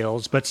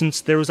DuckTales, but since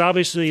there was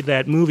obviously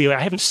that movie, I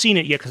haven't seen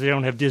it yet because I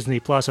don't have Disney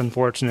Plus,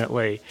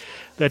 unfortunately,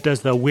 that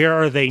does the Where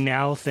Are They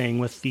Now thing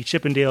with the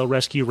Chip 'n Dale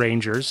Rescue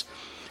Rangers.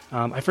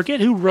 I forget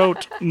who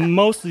wrote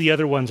most of the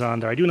other ones on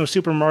there. I do know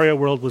Super Mario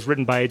World was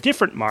written by a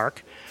different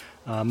Mark.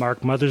 Mark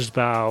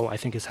Mothersbaugh, I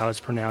think is how it's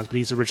pronounced, but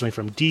he's originally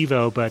from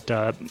Devo.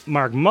 But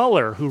Mark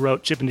Muller, who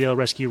wrote Chip 'n Dale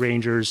Rescue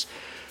Rangers,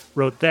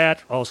 wrote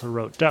that, also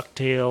wrote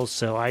DuckTales.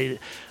 So I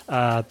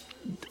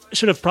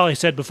should have probably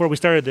said before we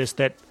started this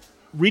that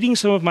reading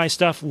some of my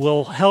stuff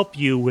will help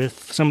you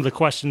with some of the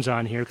questions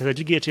on here, because I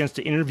did get a chance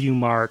to interview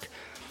Mark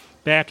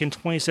back in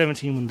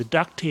 2017 when the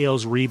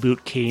DuckTales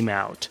reboot came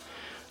out.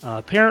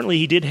 Apparently,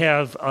 he did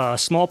have a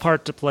small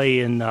part to play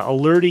in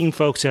alerting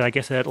folks at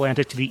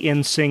Atlantic to the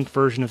NSYNC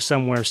version of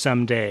Somewhere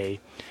Someday.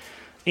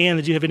 Anne,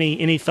 did you have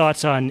any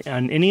thoughts on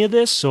any of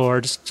this,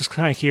 or just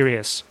kind of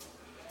curious?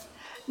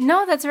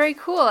 No, that's very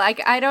cool.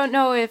 I don't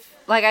know if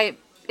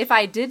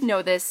I did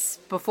know this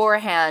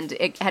beforehand,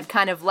 it had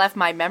kind of left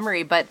my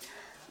memory, but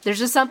there's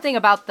just something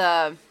about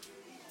the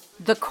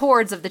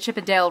chords of the Chip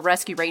 'n Dale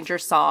Rescue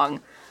Rangers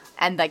song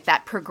and like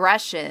that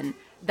progression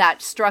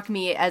that struck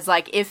me as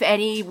like if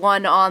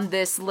anyone on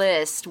this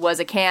list was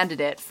a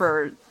candidate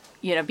for,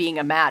 being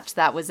a match,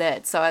 that was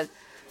it. So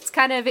it's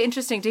kind of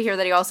interesting to hear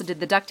that he also did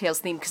the DuckTales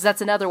theme, because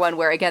that's another one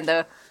where, again,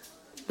 the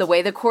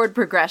way the chord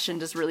progression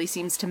just really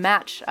seems to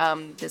match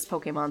this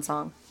Pokemon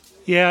song.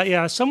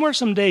 Yeah. Somewhere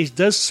Some Days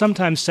does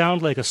sometimes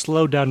sound like a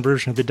slowed-down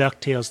version of the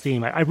DuckTales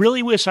theme. I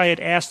really wish I had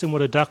asked him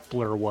what a duck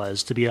blur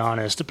was, to be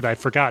honest, but I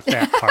forgot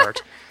that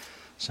part.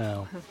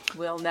 So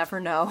We'll never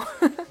know.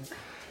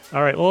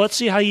 all right, well, let's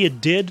see how you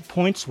did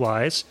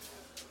points-wise.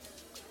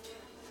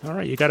 All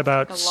right, you got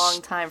about A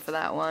long time for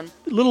that one.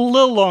 a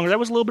little longer. That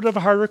was a little bit of a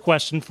harder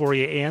question for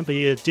you, Anne, but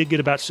you did get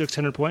about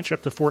 600 points. You're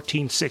up to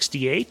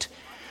 1468.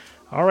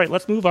 All right,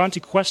 let's move on to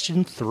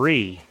question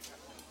 3.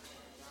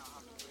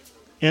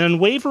 An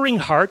Unwavering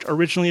Heart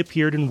originally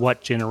appeared in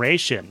what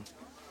generation?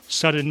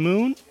 Sun and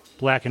Moon,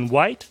 Black and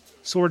White,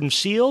 Sword and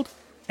Shield,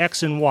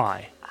 X and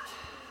Y.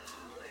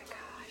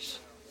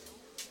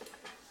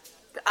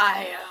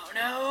 I don't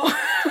know.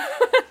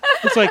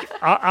 It's like,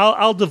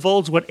 I'll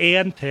divulge what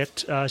Anne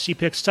picked. She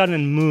picked Sun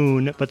and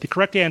Moon, but the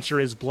correct answer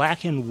is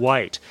Black and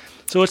White.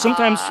 So it's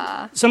sometimes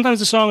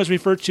the song is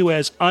referred to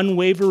as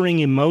Unwavering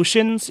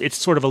Emotions. It's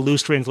sort of a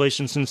loose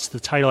translation since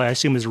the title, I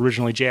assume, is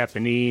originally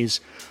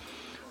Japanese.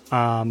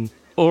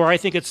 Or I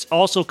think it's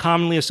also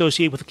commonly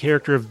associated with the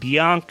character of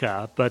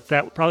Bianca, but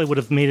that probably would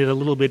have made it a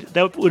little bit...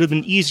 That would have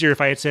been easier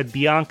if I had said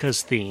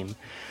Bianca's theme.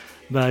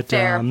 But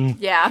Fair.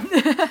 Yeah.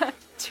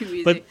 Too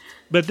easy.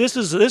 But this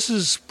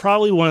is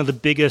probably one of the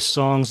biggest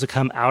songs to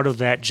come out of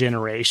that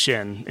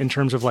generation in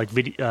terms of like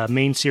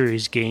main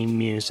series game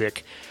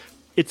music.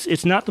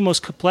 It's not the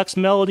most complex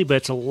melody, but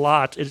it's a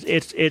lot.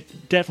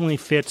 It definitely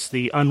fits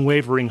the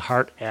Unwavering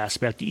Heart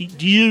aspect.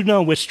 Do you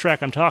know which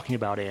track I'm talking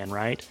about, Anne,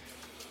 right?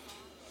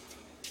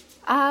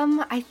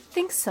 I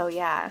think so,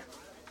 yeah.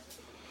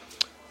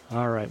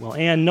 All right. Well,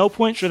 Anne, no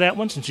points for that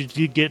one since you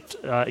did get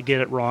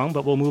it wrong,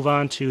 but we'll move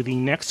on to the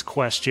next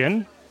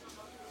question.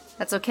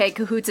 That's okay.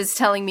 Cahoots is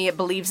telling me it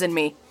believes in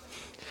me.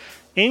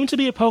 Aim to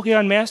be a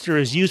Pokemon Master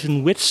is used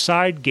in which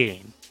side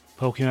game?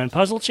 Pokemon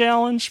Puzzle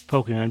Challenge,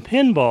 Pokemon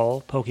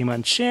Pinball,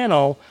 Pokemon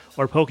Channel,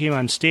 or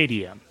Pokemon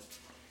Stadium?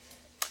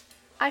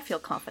 I feel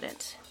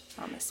confident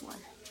on this one.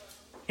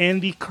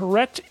 And the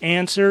correct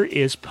answer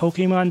is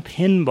Pokemon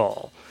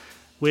Pinball,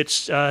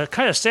 which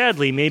kind of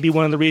sadly may be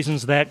one of the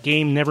reasons that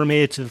game never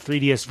made it to the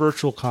 3DS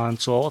Virtual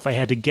Console, if I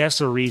had to guess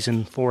a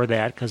reason for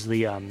that, because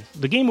the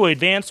Game Boy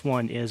Advance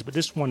one is, but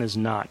this one is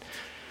not.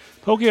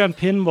 Pokemon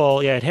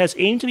Pinball, yeah, it has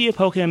Aim to be a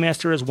Pokemon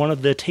Master as one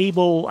of the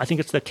table, I think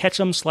it's the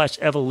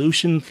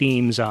Ketchum/Evolution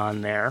themes on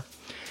there.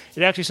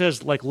 It actually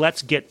says, like,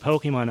 Let's Get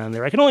Pokemon on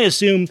there. I can only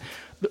assume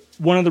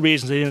one of the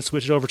reasons they didn't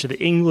switch it over to the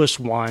English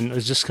one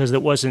is just because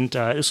it wasn't,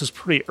 this was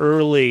pretty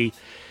early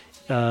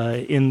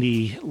in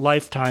the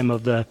lifetime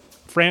of the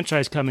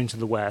franchise coming to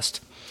the West.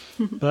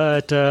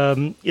 But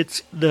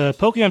it's the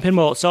Pokemon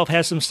Pinball itself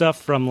has some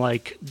stuff from,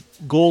 like,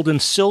 Gold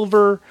and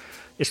Silver.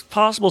 It's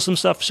possible some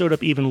stuff showed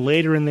up even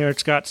later in there.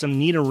 It's got some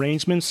neat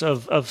arrangements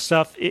of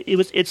stuff.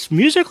 It's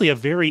musically a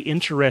very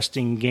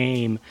interesting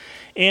game.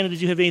 Anna,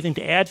 did you have anything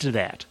to add to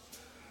that?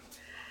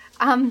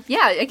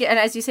 Yeah, again,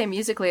 as you say,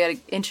 musically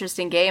an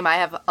interesting game. I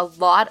have a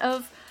lot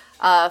of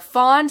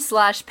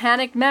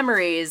fond/panicked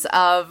memories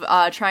of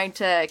trying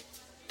to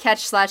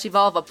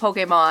catch/evolve a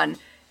Pokemon,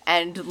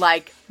 and,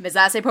 like,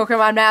 Mizase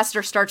Pokemon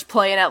Master starts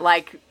playing at,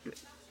 like,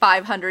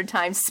 500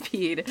 times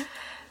speed.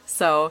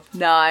 So,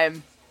 no,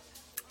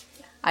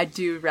 I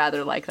do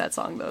rather like that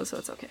song, though, so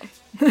it's okay.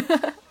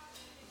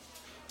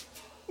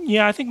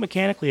 Yeah, I think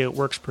mechanically it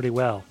works pretty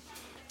well.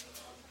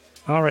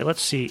 All right,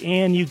 let's see.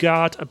 And you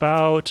got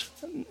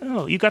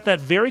you got that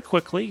very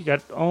quickly. You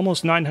got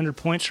almost 900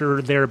 points or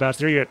thereabouts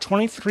there. You're at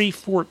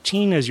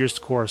 2314 as your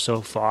score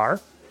so far.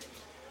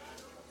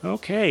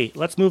 Okay,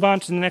 let's move on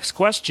to the next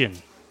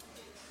question.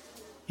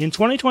 In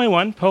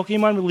 2021,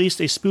 Pokemon released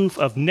a spoof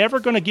of Never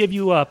Gonna Give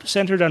You Up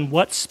centered on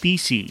what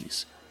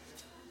species?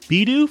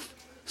 Bidoof,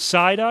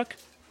 Psyduck,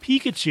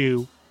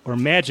 Pikachu, or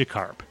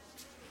Magikarp?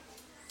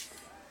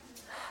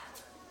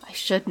 I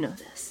should know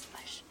this.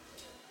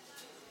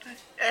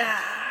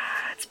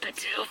 It's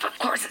Bidoof. Of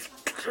course it's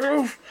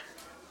Bidoof.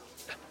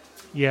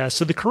 Yeah,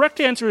 so the correct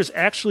answer is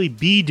actually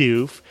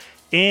Bidoof,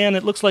 and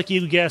it looks like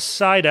you guessed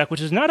Psyduck,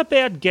 which is not a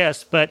bad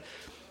guess,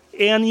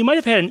 and you might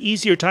have had an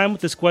easier time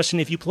with this question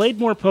if you played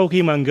more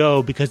Pokemon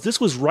Go, because this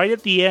was right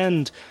at the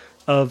end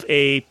of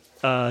a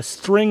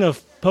string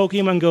of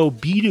Pokemon Go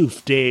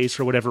Bidoof days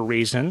for whatever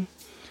reason.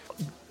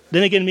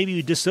 Then again, maybe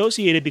you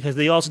dissociated because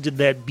they also did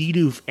that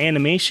Bidoof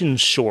animation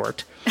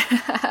short.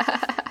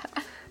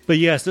 But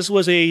yes, this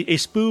was a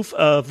spoof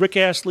of Rick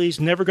Astley's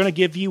Never Gonna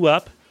Give You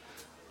Up,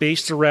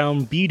 based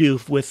around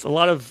Bidoof with a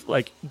lot of,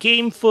 like,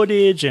 game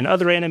footage and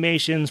other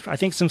animations. I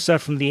think some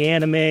stuff from the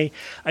anime.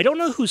 I don't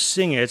know who's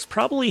singing it. It's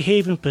probably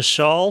Haven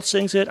Pashal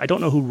sings it. I don't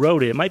know who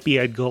wrote it. It might be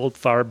Ed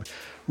Goldfarb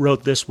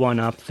wrote this one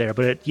up there.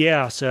 But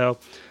so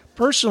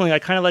personally, I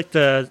kind of like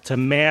to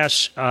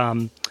mash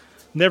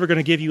Never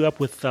Gonna Give You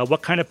Up with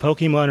What Kind of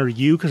Pokemon Are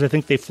You? Because I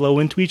think they flow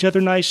into each other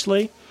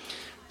nicely.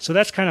 So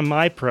that's kind of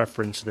my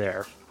preference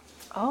there.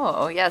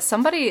 Oh, yeah,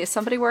 somebody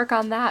work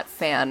on that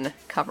fan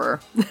cover,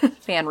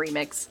 fan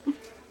remix.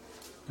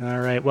 All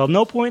right, well,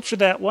 no points for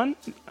that one.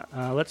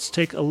 Let's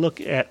take a look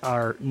at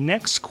our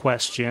next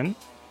question.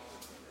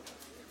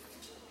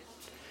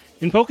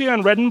 In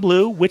Pokemon Red and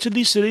Blue, which of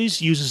these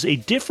cities uses a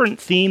different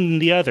theme than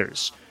the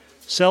others?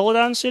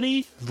 Celadon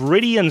City,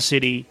 Viridian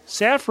City,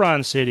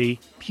 Saffron City,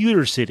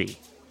 Pewter City.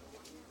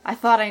 I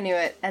thought I knew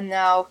it, and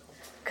now,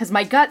 because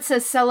my gut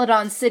says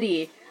Celadon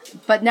City,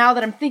 but now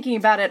that I'm thinking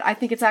about it, I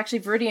think it's actually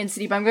Viridian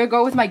City, but I'm going to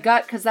go with my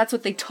gut because that's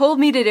what they told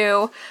me to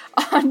do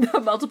on the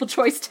multiple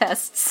choice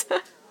tests.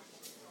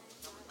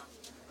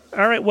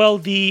 All right, well,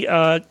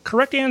 the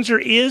correct answer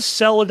is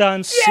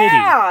Celadon City.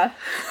 Yeah!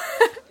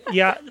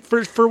 Yeah,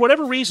 for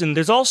whatever reason,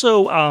 there's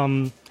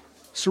also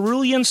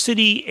Cerulean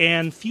City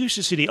and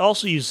Fuchsia City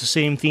also use the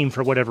same theme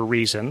for whatever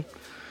reason.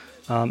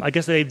 I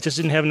guess they just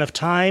didn't have enough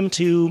time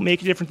to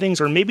make different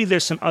things, or maybe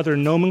there's some other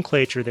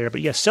nomenclature there.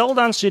 But yes,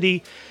 Celadon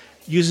City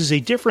uses a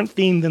different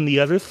theme than the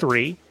other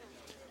three,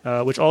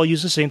 which all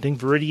use the same thing,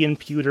 Viridian,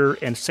 Pewter,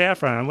 and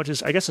Saffron, which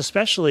is, I guess,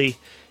 especially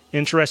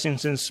interesting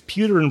since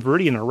Pewter and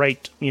Viridian are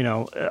right,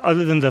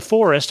 other than the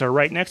forest, are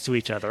right next to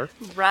each other.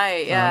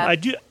 Right, yeah.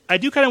 I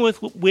do kind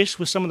of wish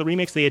with some of the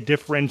remakes they had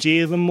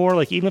differentiated them more.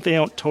 Like, even if they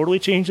don't totally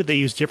change it, they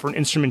use different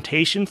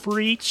instrumentation for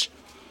each.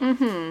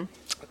 Mm-hmm.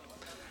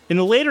 In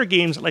the later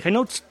games, like, I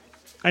know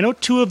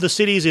two of the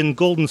cities in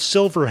Gold and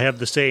Silver have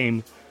the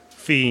same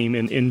theme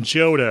in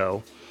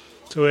Johto.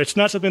 So it's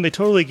not something they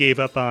totally gave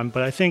up on,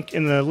 but I think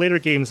in the later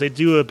games they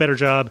do a better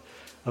job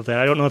of that.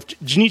 I don't know if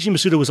Junichi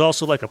Masuda was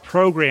also like a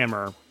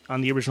programmer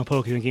on the original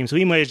Pokemon game, so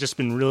he might have just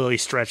been really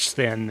stretched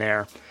thin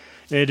there,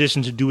 in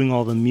addition to doing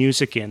all the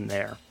music in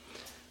there.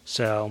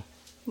 So...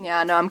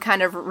 yeah, no, I'm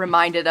kind of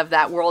reminded of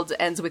that World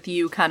Ends With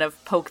You kind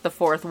of poke the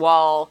fourth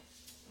wall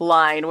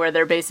line, where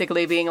they're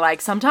basically being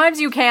like, sometimes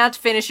you can't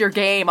finish your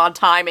game on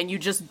time and you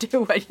just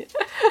do it.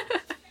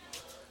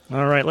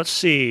 All right, let's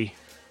see.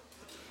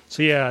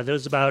 So yeah,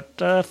 there's about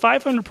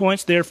 500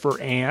 points there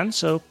for Anne,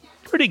 so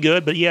pretty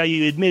good. But yeah,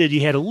 you admitted you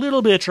had a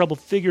little bit of trouble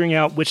figuring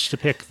out which to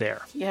pick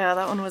there. Yeah,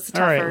 that one was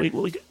tougher. All right,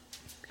 we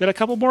got a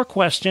couple more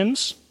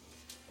questions.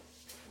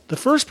 The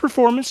first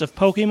performance of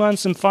Pokemon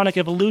Symphonic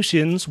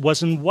Evolutions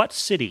was in what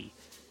city?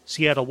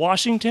 Seattle,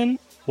 Washington,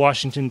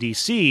 Washington,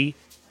 D.C.,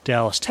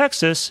 Dallas,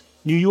 Texas,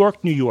 New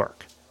York, New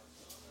York.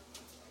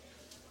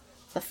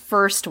 The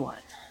first one.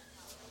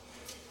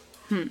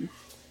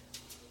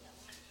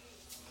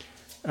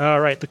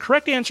 All right, the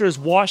correct answer is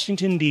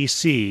Washington,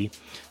 D.C.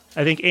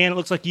 I think, Anne, it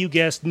looks like you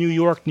guessed New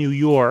York, New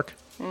York.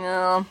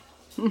 No.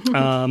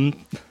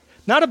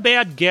 Not a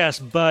bad guess,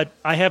 but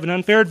I have an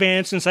unfair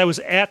advantage since I was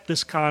at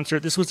this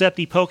concert. This was at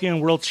the Pokemon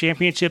World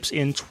Championships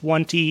in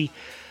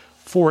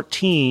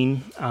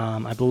 2014,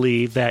 I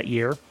believe, that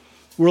year.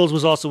 Worlds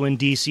was also in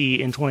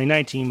D.C. in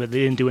 2019, but they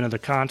didn't do another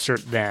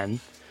concert then.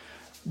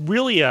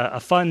 Really a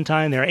fun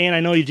time there. And I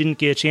know you didn't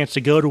get a chance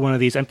to go to one of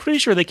these. I'm pretty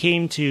sure they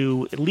came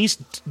to at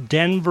least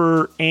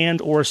Denver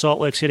and or Salt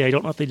Lake City. I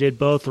don't know if they did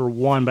both or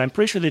one, but I'm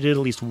pretty sure they did at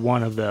least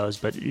one of those.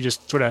 But you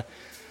just sort of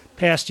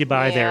passed you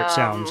by there, it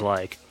sounds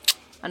like.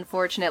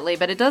 Unfortunately,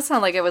 but it does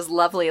sound like it was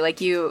lovely.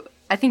 Like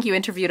I think you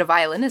interviewed a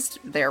violinist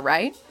there,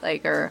 right?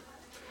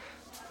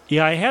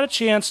 Yeah, I had a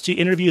chance to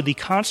interview the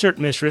concert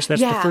mistress.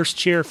 That's the first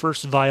chair,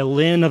 first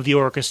violin of the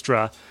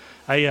orchestra.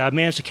 I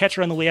managed to catch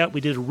her on the way out.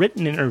 We did a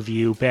written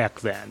interview back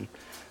then.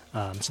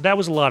 So that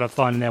was a lot of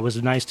fun, and that was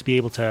nice to be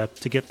able to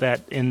get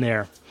that in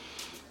there.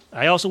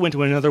 I also went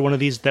to another one of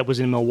these that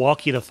was in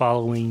Milwaukee the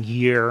following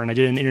year, and I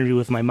did an interview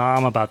with my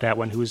mom about that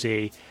one, who's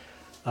a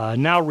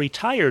now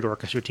retired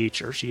orchestra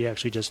teacher. She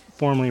actually just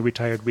formally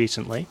retired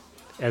recently,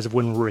 as of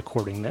when we're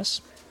recording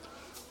this.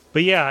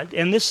 But yeah,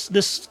 and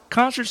this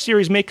concert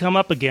series may come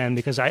up again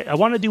because I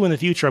want to do in the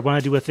future, I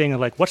want to do a thing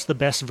of like, what's the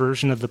best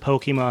version of the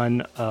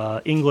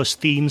Pokemon English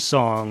theme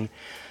song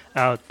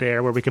out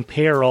there, where we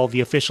compare all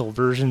the official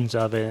versions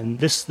of it. And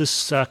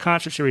this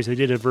concert series, they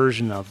did a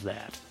version of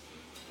that.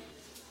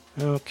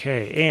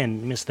 Okay,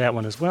 and missed that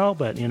one as well,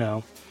 but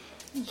You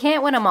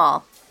can't win them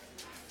all.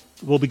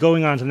 We'll be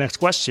going on to the next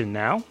question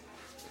now.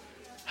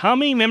 How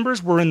many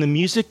members were in the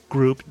music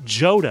group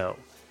Johto?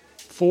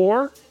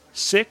 4,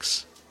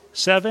 6,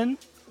 7,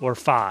 or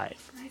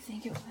 5? I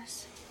think it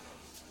was.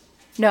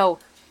 No,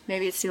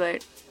 maybe it's too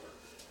late.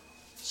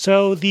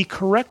 So the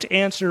correct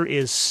answer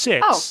is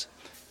 6.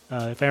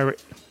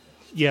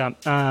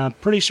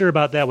 Pretty sure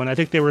about that one. I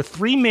think there were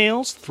 3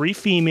 males, 3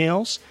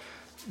 females,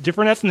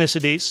 different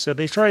ethnicities. So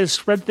they tried to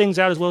spread things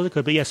out as well as they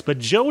could. But yes,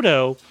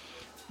 Johto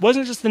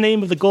wasn't just the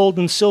name of the Gold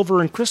and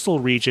Silver and Crystal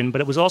region,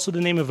 but it was also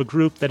the name of a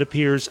group that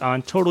appears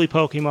on Totally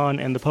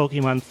Pokemon and the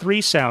Pokemon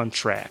 3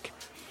 soundtrack.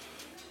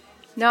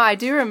 No, I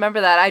do remember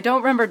that. I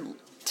don't remember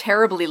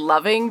terribly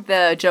loving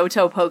the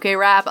Johto Poke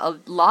Rap a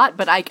lot,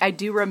 but I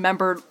do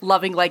remember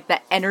loving, like, the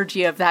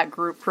energy of that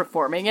group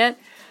performing it.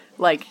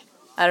 Like,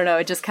 I don't know,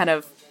 it just kind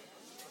of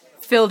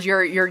filled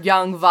your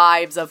young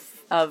vibes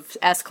of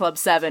S Club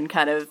 7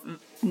 kind of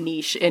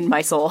niche in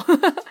my soul.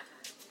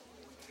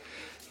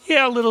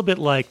 Yeah, a little bit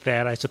like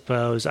that, I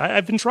suppose.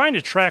 I've been trying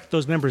to track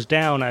those members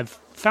down. I've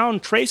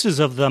found traces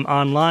of them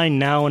online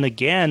now and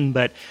again,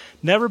 but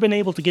never been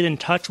able to get in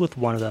touch with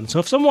one of them. So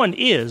if someone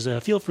is,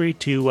 feel free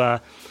to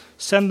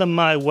send them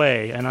my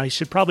way, and I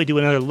should probably do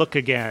another look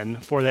again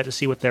for that to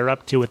see what they're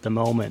up to at the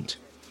moment.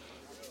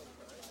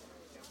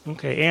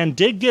 Okay, Anne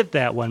did get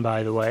that one,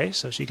 by the way,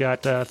 so she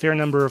got a fair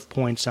number of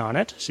points on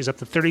it. She's up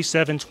to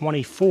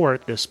 37-24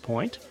 at this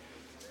point.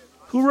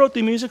 Who wrote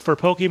the music for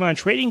Pokemon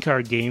trading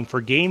card game for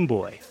Game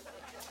Boy?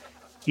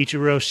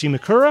 Ichiro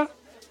Shimekura,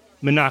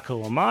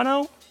 Minako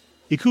Amano,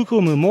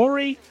 Ikuko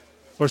Mumori,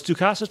 or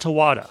Tsukasa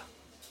Tawada?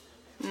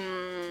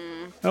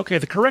 Okay,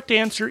 the correct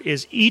answer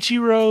is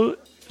Ichiro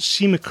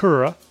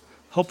Shimekura.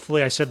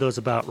 Hopefully I said those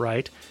about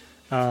right.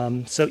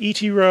 So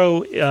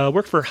Ichiro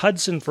worked for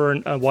Hudson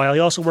for a while. He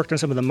also worked on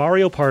some of the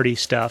Mario Party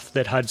stuff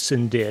that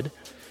Hudson did.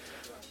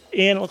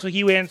 And it looks like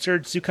you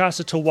answered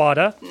Tsukasa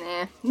Tawada,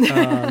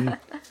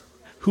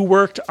 who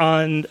worked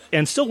on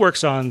and still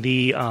works on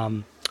the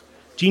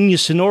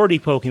Genius Sonority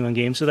Pokemon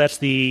game. So that's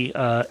the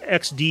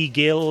XD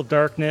Gale of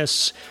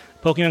Darkness,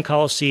 Pokemon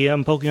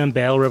Coliseum, Pokemon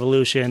Battle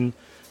Revolution,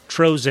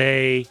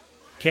 Troze.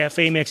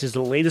 Cafe Mix is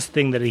the latest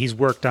thing that he's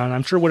worked on.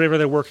 I'm sure whatever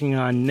they're working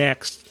on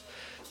next,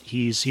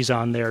 he's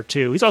on there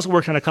too. He's also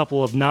worked on a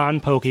couple of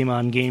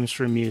non-Pokemon games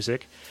for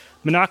music.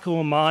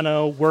 Minako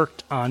Amano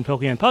worked on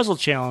Pokemon Puzzle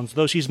Challenge,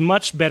 though she's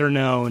much better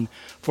known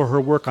for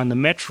her work on the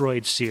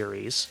Metroid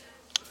series.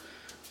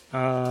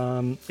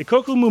 Ikoku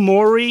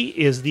Mumori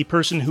is the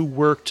person who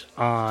worked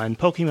on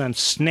Pokemon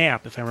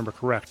Snap, if I remember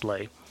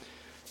correctly,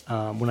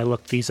 when I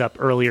looked these up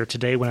earlier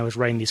today when I was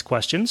writing these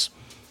questions.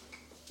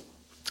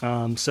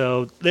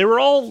 So they were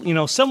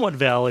all, somewhat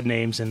valid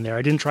names in there.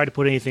 I didn't try to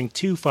put anything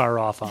too far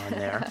off on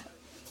there.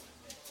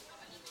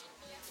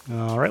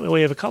 All right,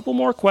 we have a couple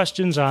more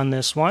questions on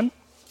this one.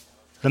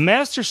 The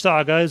Master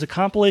Saga is a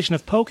compilation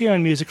of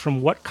Pokemon music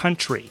from what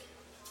country?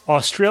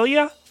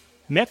 Australia,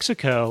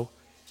 Mexico,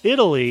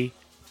 Italy,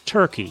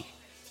 Turkey.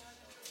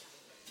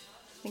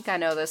 I think I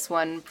know this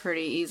one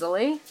pretty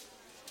easily.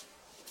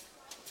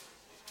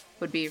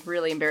 Would be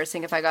really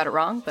embarrassing if I got it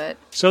wrong, but...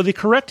 So the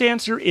correct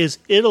answer is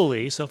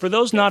Italy. So for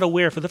those not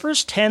aware, for the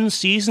first 10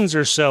 seasons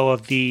or so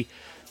of the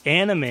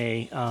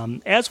anime,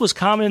 as was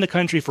common in the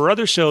country for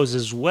other shows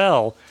as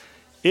well,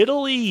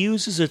 Italy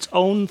uses its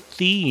own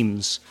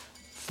themes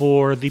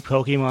for the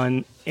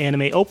Pokemon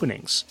anime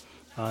openings.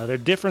 They're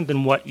different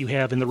than what you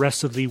have in the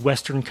rest of the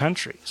Western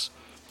countries.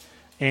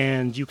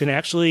 And you can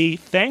actually,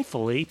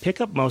 thankfully,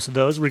 pick up most of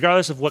those,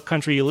 regardless of what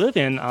country you live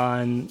in,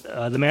 on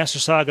the Master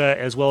Saga,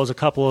 as well as a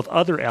couple of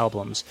other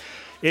albums.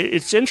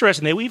 It's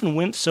interesting. They even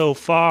went so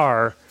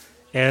far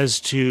as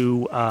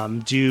to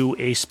do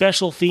a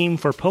special theme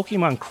for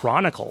Pokemon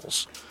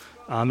Chronicles.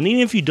 And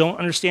even if you don't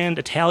understand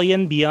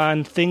Italian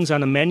beyond things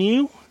on a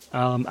menu,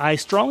 I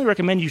strongly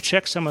recommend you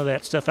check some of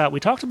that stuff out. We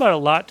talked about it a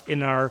lot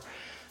in our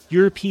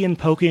European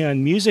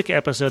Pokemon music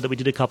episode that we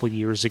did a couple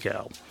years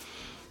ago.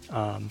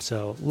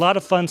 So a lot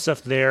of fun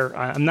stuff there.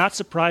 I'm not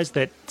surprised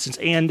that since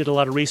Anne did a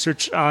lot of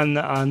research on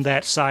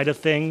that side of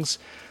things,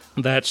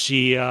 that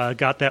she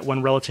got that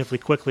one relatively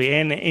quickly.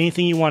 And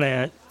anything you want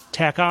to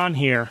tack on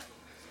here?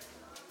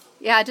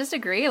 Yeah, I just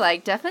agree.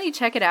 Definitely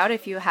check it out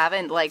if you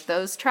haven't.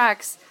 Those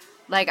tracks,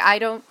 I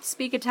don't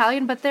speak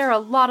Italian, but they're a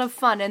lot of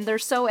fun and they're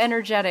so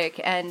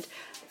energetic. And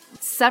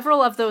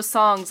several of those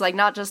songs,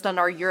 not just on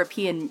our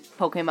European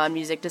Pokemon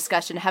music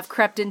discussion, have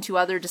crept into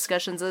other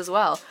discussions as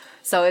well.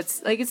 So it's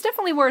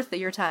definitely worth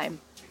your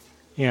time.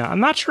 Yeah, I'm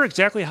not sure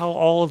exactly how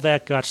all of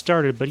that got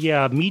started, but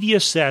yeah,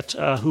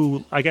 Mediaset,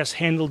 who I guess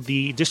handled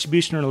the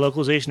distribution or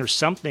localization or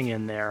something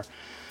in there,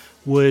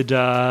 would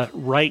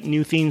write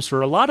new themes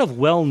for a lot of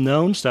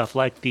well-known stuff,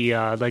 like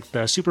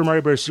the Super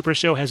Mario Bros. Super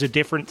Show has a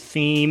different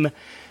theme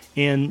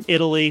in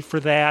Italy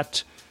for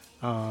that.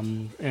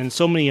 And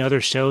so many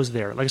other shows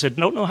there. Like I said,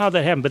 don't know how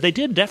that happened, but they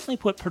did definitely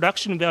put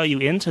production value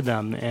into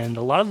them, and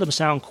a lot of them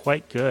sound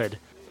quite good.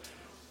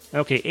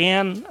 Okay,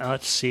 Anne,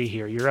 let's see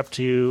here. You're up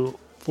to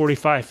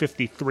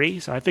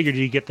 45-53, so I figured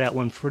you'd get that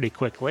one pretty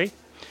quickly.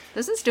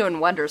 This is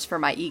doing wonders for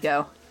my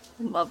ego.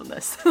 I'm loving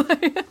this.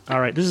 All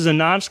right, this is a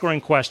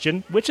non-scoring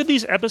question. Which of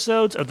these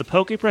episodes of the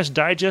PokePress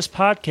Digest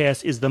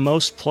podcast is the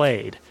most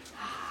played?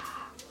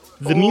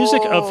 The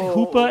music of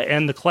Hoopa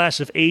and the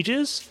Clash of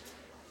Ages,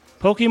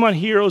 Pokemon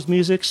Heroes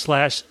Music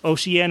 /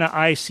 Oceania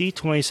IC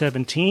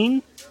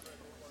 2017,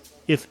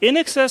 If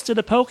INXS Did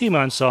a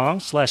Pokemon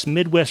Song /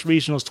 Midwest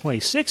Regionals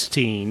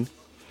 2016,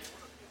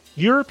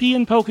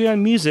 European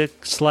Pokemon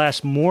Music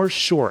 / More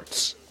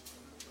Shorts.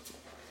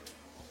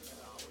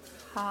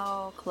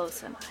 How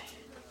close am I?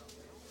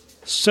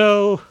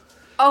 So...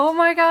 Oh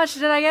my gosh,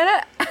 did I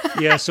get it?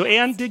 Yeah, so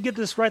Anne did get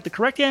this right. The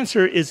correct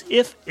answer is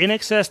If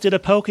INXS Did a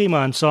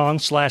Pokemon Song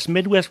 /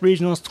 Midwest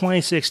Regionals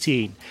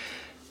 2016.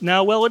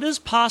 Now, well, it is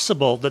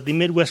possible that the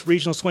Midwest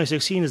Regionals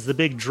 2016 is the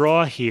big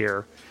draw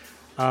here.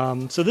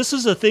 So this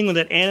is a thing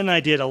that Anne and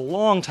I did a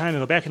long time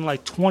ago, back in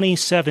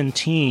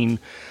 2017,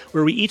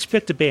 where we each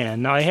picked a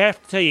band. Now, I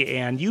have to tell you,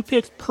 Anne, you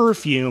picked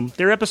Perfume.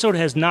 Their episode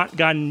has not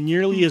gotten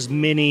nearly as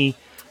many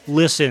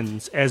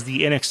listens as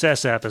the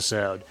INXS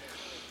episode.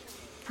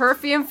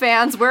 Perfume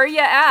fans, where are you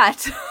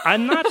at?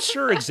 I'm not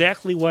sure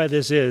exactly why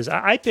this is.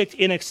 I picked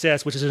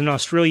INXS, which is an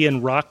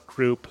Australian rock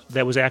group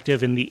that was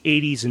active in the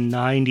 80s and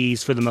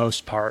 90s for the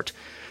most part.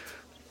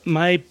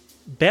 My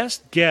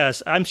best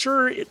guess, I'm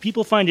sure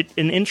people find it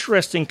an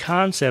interesting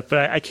concept,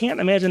 but I can't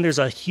imagine there's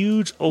a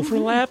huge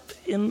overlap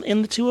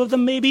in the two of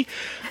them, maybe.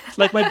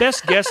 Like, my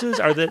best guesses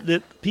are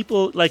that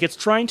people, like, it's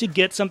trying to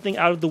get something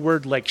out of the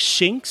word, like,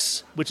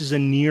 Shinx, which is a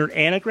near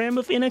anagram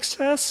of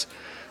INXS.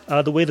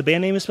 The way the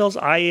band name is spelled,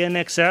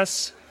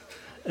 INXS,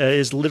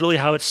 is literally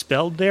how it's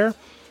spelled there.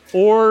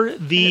 Or it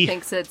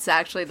thinks it's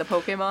actually the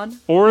Pokemon.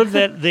 Or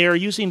that they're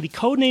using the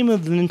codename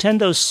of the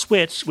Nintendo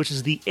Switch, which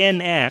is the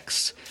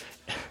NX.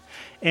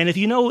 And if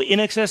you know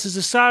INXS's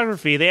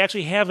discography, they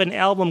actually have an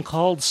album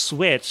called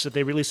Switch that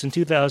they released in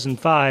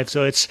 2005.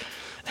 So it's,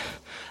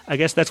 I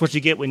guess that's what you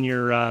get when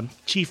your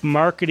chief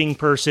marketing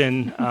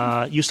person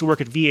used to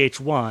work at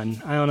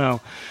VH1. I don't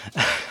know.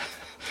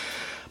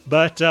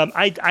 But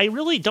I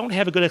really don't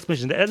have a good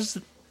explanation. That is,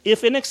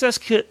 if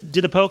INXS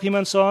did a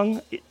Pokemon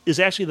song, it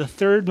is actually the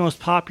third most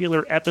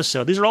popular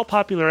episode. These are all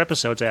popular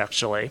episodes,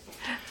 actually.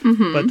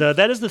 Mm-hmm. But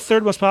that is the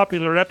third most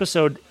popular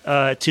episode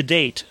to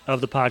date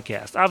of the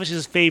podcast. Obviously,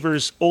 this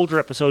favors older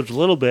episodes a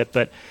little bit,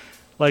 but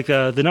like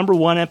the number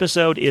one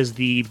episode is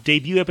the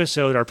debut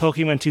episode, our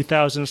Pokemon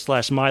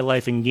 2000 / My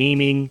Life in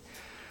Gaming.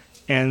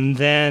 And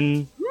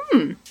then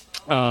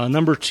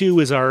number 2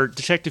 is our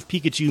Detective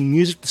Pikachu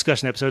music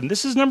discussion episode, and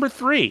this is number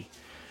 3.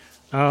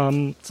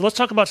 So let's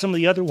talk about some of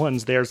the other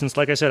ones there, since,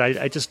 like I said,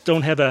 I just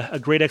don't have a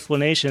great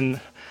explanation.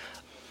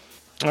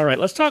 All right,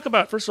 let's talk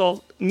about, first of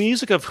all,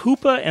 music of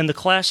Hoopa and the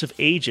Clash of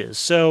Ages.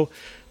 So,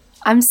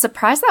 I'm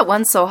surprised that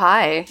one's so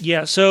high.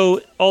 Yeah,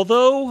 so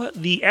although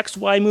the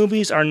XY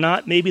movies are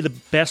not maybe the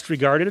best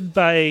regarded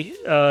by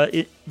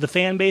the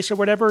fan base or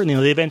whatever,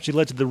 they eventually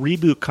led to the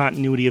reboot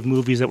continuity of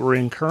movies that we're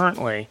in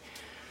currently,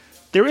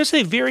 there is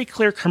a very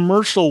clear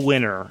commercial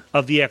winner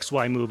of the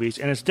XY movies,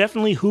 and it's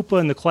definitely Hoopa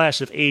and the Clash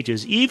of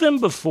Ages.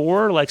 Even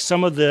before, like,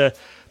 some of the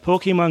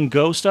Pokemon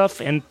Go stuff,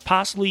 and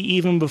possibly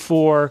even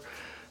before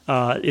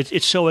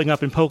it's showing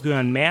up in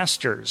Pokemon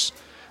Masters.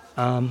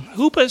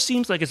 Hoopa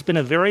seems like it's been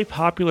a very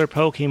popular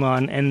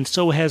Pokemon, and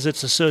so has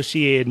its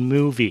associated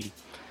movie.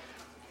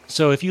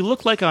 So if you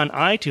look, like, on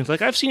iTunes,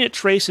 like, I've seen it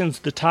trace into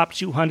the top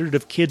 200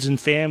 of kids and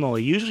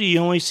family. Usually you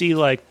only see,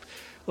 like,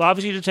 well,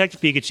 obviously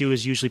Detective Pikachu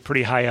is usually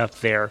pretty high up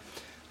there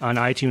on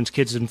iTunes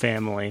Kids and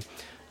Family.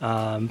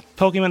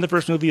 Pokemon the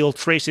first movie you'll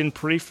trace in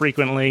pretty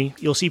frequently.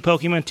 You'll see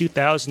Pokemon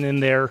 2000 in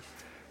there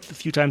a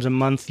few times a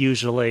month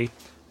usually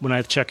when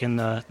I check in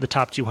the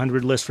top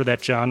 200 list for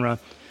that genre.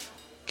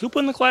 Hoopa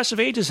and the Clash of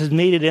Ages has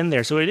made it in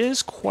there, so it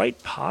is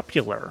quite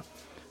popular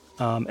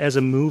as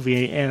a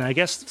movie, and I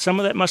guess some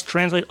of that must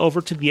translate over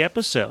to the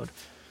episode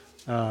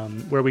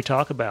where we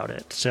talk about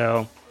it.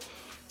 So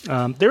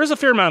there is a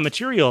fair amount of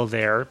material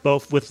there,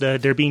 both with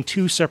there being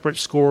 2 separate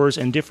scores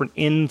and different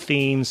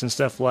themes and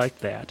stuff like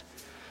that.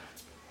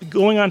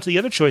 Going on to the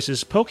other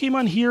choices,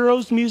 Pokemon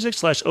Heroes music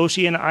 /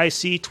 Oceania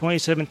IC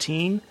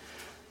 2017.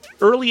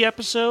 Early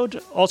episode.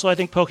 Also, I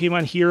think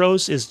Pokemon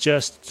Heroes is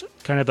just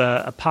kind of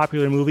a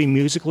popular movie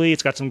musically.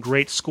 It's got some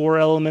great score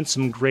elements,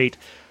 some great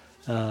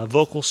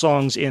vocal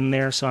songs in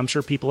there, so I'm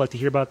sure people like to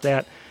hear about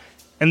that.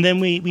 And then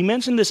we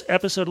mentioned this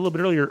episode a little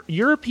bit earlier,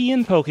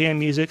 European Pokemon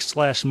music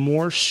 /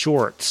 more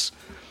shorts.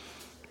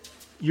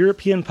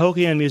 European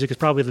Pokemon music is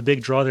probably the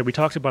big draw there. We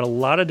talked about a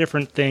lot of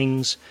different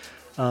things,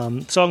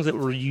 songs that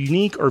were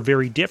unique or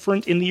very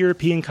different in the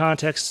European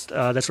context.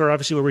 That's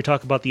obviously where we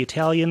talk about the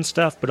Italian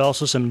stuff, but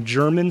also some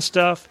German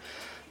stuff.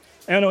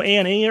 I don't know,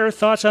 Anne, any other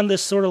thoughts on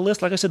this sort of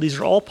list? Like I said, these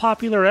are all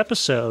popular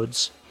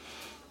episodes.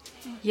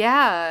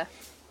 Yeah.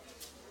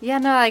 Yeah,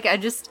 no, like,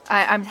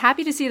 I'm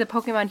happy to see the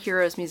Pokemon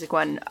Heroes music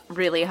one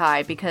really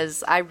high,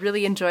 because I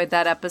really enjoyed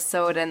that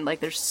episode, and,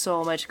 like, there's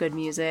so much good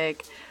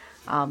music.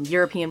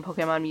 European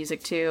Pokemon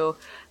music, too.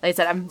 Like I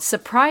said, I'm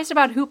surprised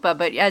about Hoopa,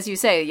 but as you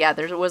say, yeah,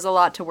 there was a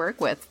lot to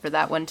work with for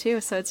that one, too,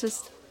 so it's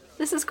just,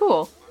 this is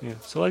cool. Yeah,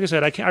 so like I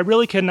said, I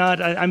really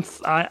cannot,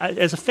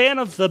 as a fan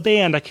of the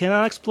band, I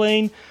cannot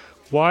explain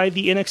why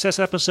the INXS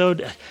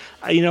episode,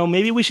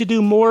 maybe we should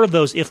do more of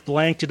those If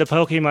Blank did a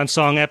Pokemon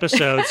song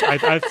episodes.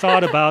 I've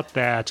thought about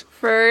that.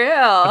 For real.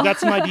 I've got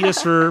some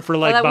ideas for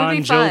like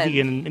Bon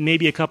Jovi and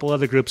maybe a couple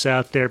other groups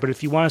out there, but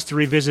if you want us to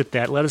revisit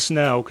that, let us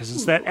know,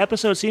 because that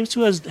episode seems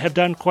to have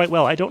done quite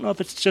well. I don't know if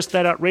it's just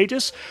that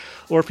outrageous,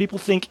 or if people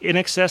think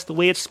INXS, the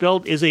way it's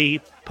spelled, is a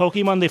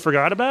Pokemon they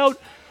forgot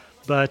about,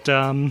 but,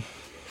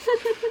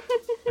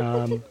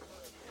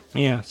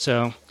 yeah,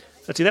 so...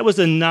 Let's see, that was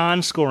the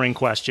non-scoring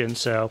question,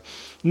 so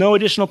no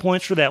additional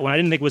points for that one. I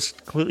didn't think it was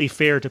completely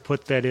fair to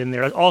put that in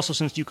there. Also,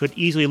 since you could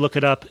easily look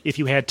it up if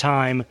you had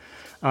time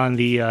on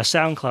the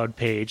SoundCloud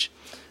page.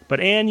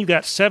 But Anne, you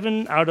got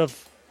 7 out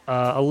of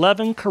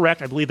 11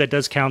 correct. I believe that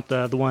does count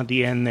the one at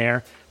the end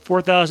there.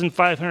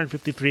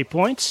 4,553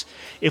 points.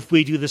 If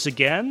we do this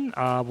again,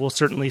 we'll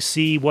certainly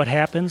see what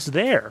happens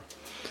there.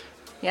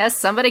 Yes,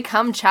 somebody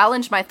come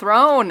challenge my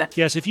throne.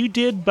 Yes, if you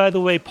did, by the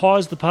way,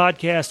 pause the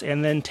podcast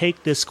and then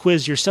take this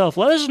quiz yourself,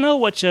 let us know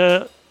what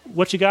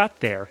you got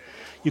there.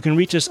 You can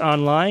reach us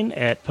online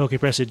at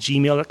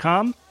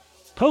pokepress@gmail.com,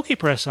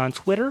 Pokepress on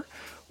Twitter,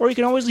 or you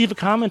can always leave a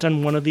comment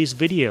on one of these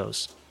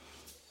videos.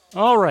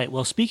 All right,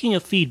 well, speaking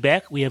of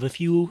feedback, we have a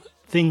few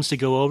things to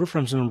go over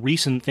from some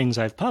recent things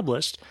I've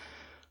published.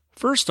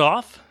 First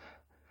off,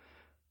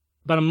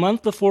 about a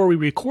month before we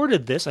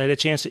recorded this, I had a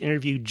chance to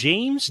interview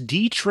James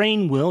D.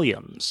 Train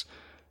Williams.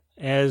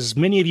 As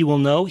many of you will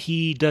know,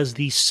 he does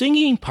the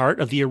singing part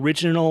of the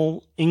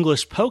original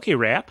English Poke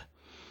Rap.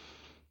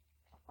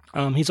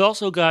 He's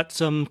also got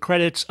some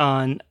credits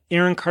on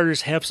Aaron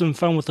Carter's Have Some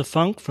Fun with the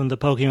Funk from the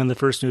Pokemon the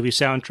First Movie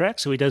soundtrack,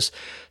 so he does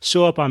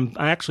show up on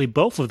actually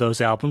both of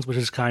those albums, which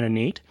is kind of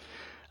neat.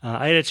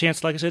 I had a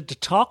chance, like I said, to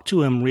talk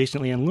to him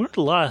recently and learned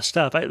a lot of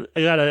stuff. I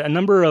got a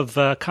number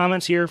of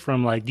comments here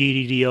from like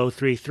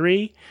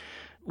DDDO33,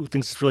 who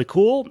thinks it's really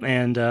cool,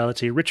 and let's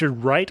see,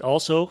 Richard Wright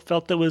also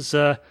felt that was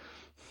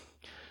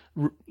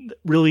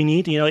really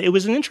neat. You know, it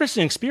was an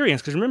interesting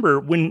experience because remember,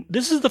 when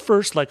this is the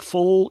first like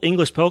full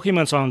English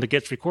Pokemon song that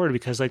gets recorded,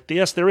 because like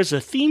yes, there is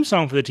a theme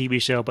song for the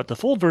TV show, but the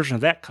full version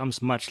of that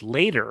comes much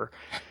later.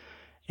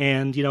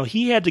 And, you know,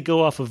 he had to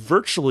go off of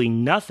virtually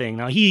nothing.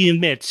 Now, he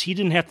admits he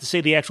didn't have to say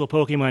the actual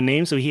Pokemon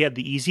name, so he had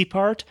the easy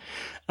part,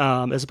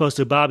 as opposed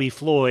to Bobby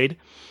Floyd.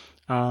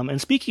 And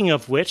speaking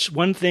of which,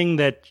 one thing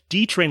that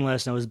D-Train let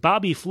us know is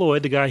Bobby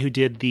Floyd, the guy who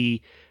did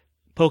the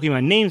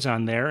Pokemon names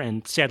on there,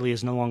 and sadly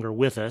is no longer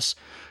with us,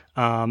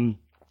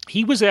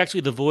 he was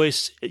actually the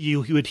voice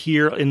you would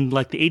hear in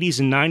like the 80s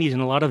and 90s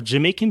in a lot of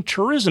Jamaican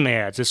tourism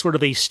ads as sort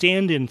of a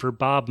stand-in for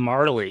Bob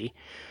Marley.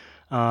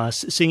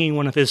 Singing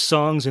one of his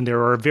songs in there,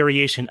 or a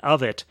variation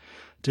of it,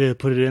 to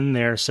put it in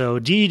there. So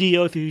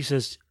DDO3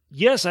 says,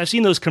 yes, I've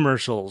seen those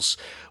commercials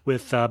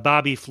with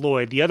Bobby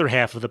Floyd, the other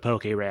half of the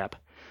Poke Rap.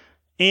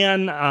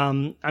 And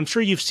I'm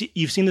sure you've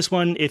seen this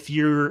one. If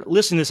you're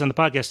listening to this on the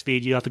podcast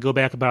feed, you have to go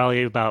back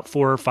about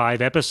 4 or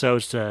 5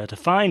 episodes to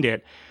find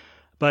it.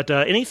 But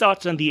any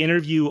thoughts on the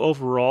interview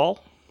overall?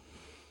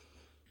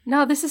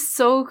 No, this is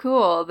so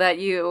cool that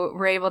you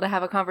were able to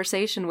have a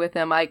conversation with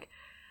him. Like,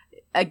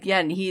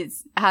 again, he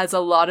has a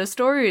lot of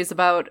stories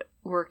about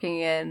working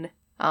in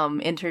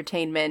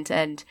entertainment,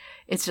 and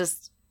it's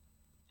just,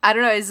 I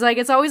don't know, it's like,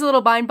 it's always a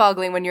little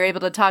mind-boggling when you're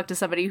able to talk to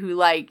somebody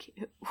who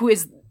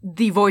is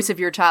the voice of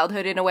your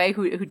childhood in a way,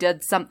 who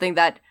did something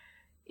that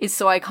is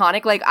so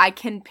iconic. Like, I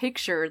can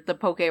picture the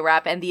Poke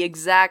Rap and the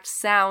exact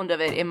sound of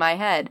it in my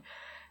head.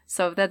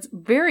 So that's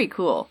very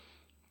cool.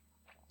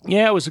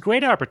 Yeah, it was a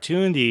great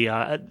opportunity.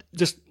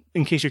 Just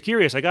in case you're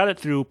curious, I got it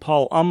through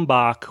Paul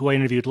Umbach, who I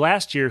interviewed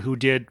last year, who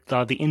did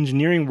the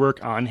engineering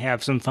work on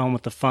Have Some Fun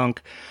with the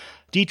Funk.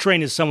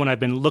 D-Train is someone I've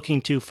been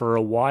looking to for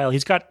a while.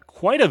 He's got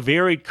quite a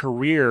varied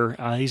career.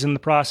 He's in the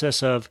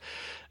process of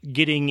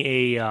getting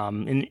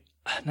an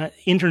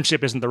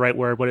internship isn't the right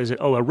word. What is it?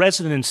 Oh, a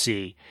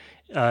residency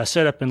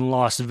set up in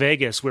Las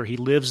Vegas, where he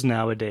lives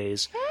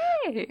nowadays.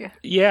 Hey.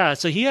 Yeah,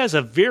 so he has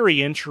a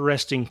very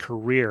interesting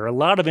career. A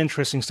lot of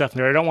interesting stuff in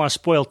there. I don't want to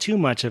spoil too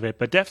much of it,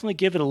 but definitely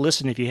give it a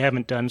listen if you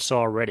haven't done so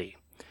already.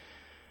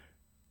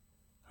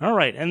 All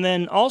right, and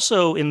then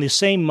also in the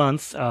same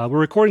month, we're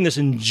recording this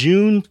in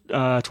June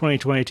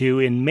 2022.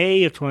 In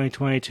May of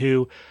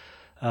 2022,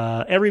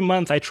 every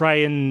month I try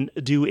and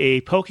do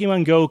a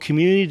Pokemon Go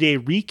Community Day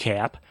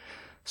recap.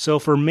 So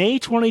for May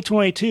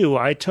 2022,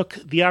 I took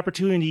the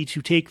opportunity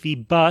to take the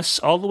bus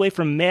all the way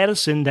from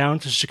Madison down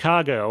to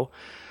Chicago.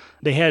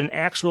 They had an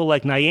actual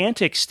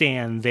Niantic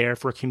stand there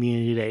for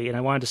Community Day, and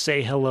I wanted to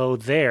say hello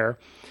there.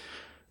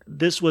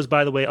 This was,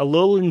 by the way, a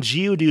Alolan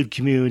Geodude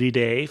Community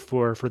Day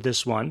for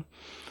this one.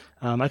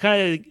 I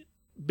kind of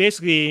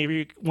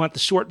basically want the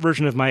short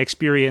version of my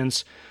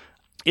experience.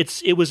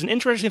 It was an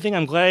interesting thing.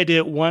 I'm glad I did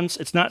it once.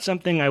 It's not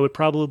something I would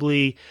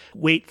probably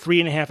wait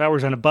 3.5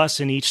 hours on a bus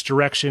in each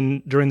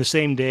direction during the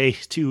same day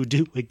to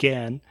do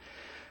again.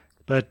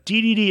 But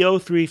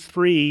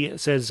DDD033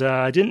 says,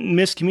 I didn't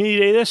miss Community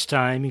Day this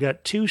time. He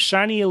got 2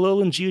 shiny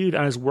Alolan Geodude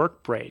on his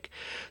work break.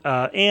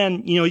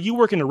 And, you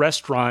work in a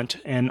restaurant,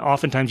 and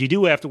oftentimes you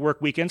do have to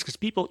work weekends because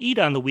people eat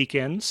on the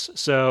weekends.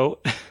 So,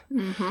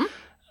 mm-hmm.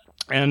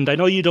 And I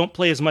know you don't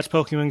play as much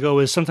Pokemon Go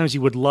as sometimes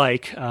you would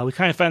like. We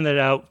kind of found that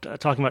out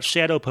talking about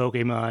Shadow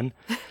Pokemon.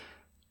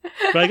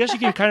 But I guess you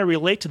can kind of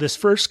relate to this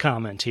first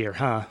comment here,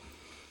 huh?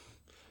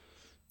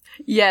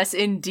 Yes,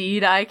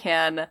 indeed I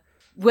can.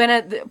 When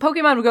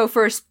Pokemon Go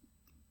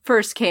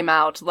first came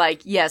out,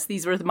 yes,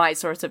 these were my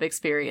sorts of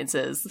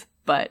experiences.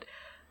 But,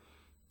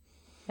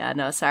 yeah,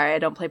 no, sorry, I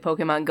don't play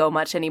Pokemon Go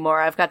much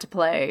anymore. I've got to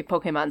play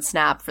Pokemon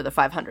Snap for the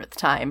 500th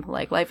time.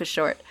 Life is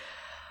short.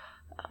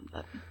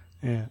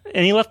 Yeah.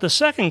 And he left the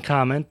second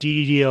comment,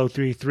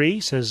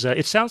 DDD033, says,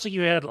 it sounds like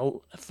you had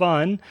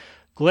fun.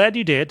 Glad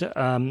you did.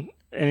 And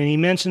he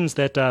mentions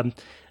that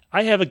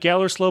I have a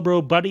Galar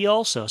Slowbro buddy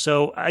also.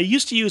 So I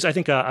used to use, I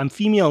think,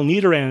 Female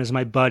Nidoran as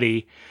my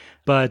buddy.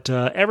 But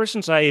ever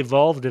since I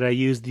evolved it, I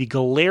used the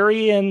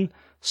Galarian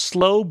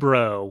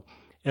Slowbro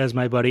as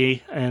my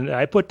buddy. And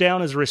I put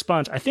down as a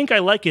response, I think I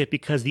like it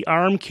because the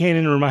arm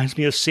cannon reminds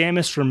me of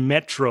Samus from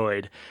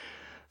Metroid.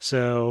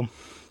 So...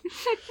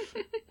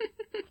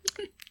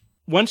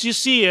 Once you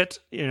see it,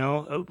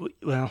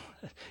 well,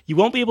 you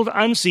won't be able to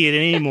unsee it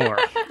anymore.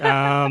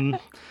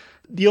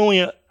 The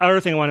only other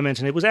thing I want to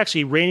mention, it was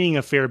actually raining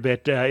a fair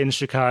bit in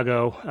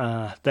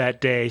Chicago that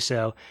day,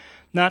 so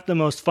not the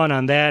most fun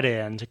on that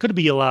end. It could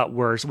be a lot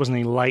worse. It wasn't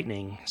any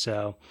lightning,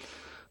 so...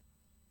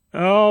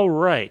 All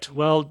right.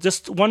 Well,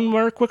 just one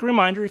more quick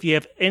reminder. If you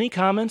have any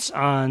comments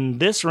on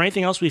this or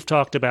anything else we've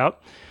talked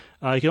about,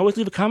 you can always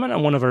leave a comment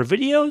on one of our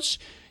videos.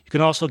 You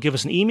can also give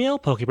us an email,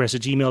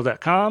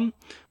 pokepress@gmail.com,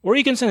 or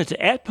you can send it to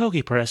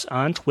 @pokepress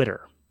on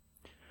Twitter.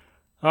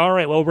 All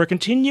right. Well, we're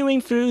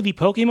continuing through the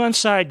Pokemon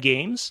side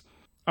games.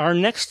 Our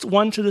next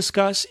one to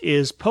discuss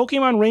is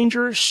Pokemon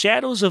Ranger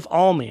Shadows of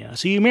Almia.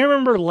 So you may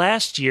remember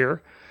last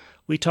year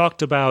we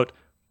talked about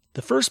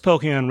the first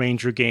Pokemon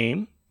Ranger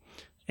game,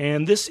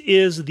 and this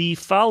is the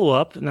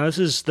follow-up. Now,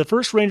 the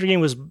first Ranger game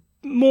was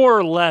more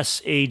or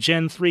less a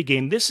Gen 3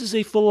 game. This is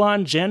a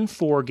full-on Gen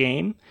 4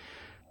 game.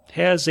 It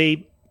has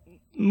a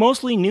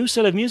mostly new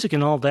set of music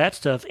and all that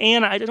stuff.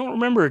 And I don't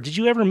remember, did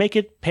you ever make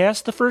it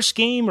past the first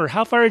game, or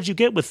how far did you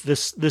get with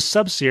this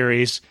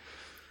sub-series?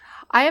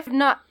 I have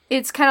not.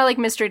 It's kind of like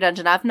Mystery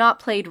Dungeon. I've not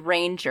played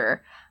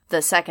Ranger,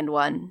 the second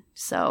one,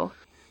 so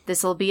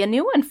this will be a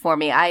new one for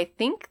me. I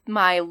think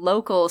my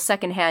local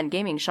secondhand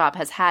gaming shop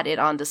has had it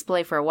on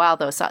display for a while,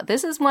 though, so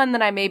this is one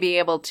that I may be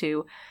able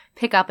to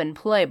pick up and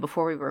play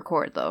before we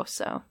record, though,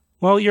 so...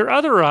 Well, your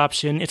other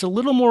option, it's a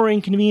little more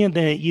inconvenient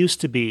than it used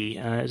to be,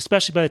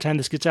 especially by the time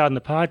this gets out in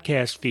the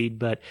podcast feed,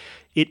 but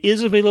it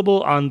is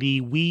available on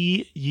the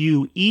Wii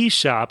U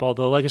eShop,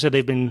 although, like I said,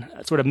 they've been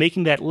sort of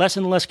making that less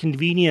and less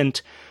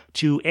convenient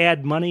to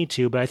add money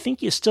to, but I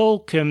think you still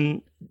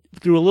can,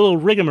 through a little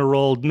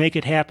rigmarole, make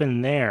it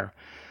happen there.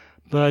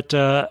 But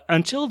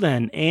until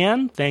then,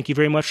 Anne, thank you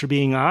very much for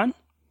being on.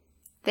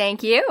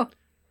 Thank you.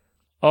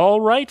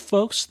 All right,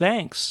 folks,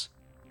 thanks.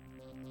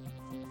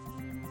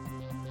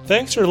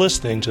 Thanks for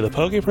listening to the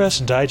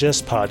PokePress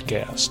Digest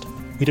podcast.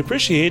 We'd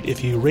appreciate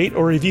if you rate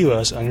or review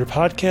us on your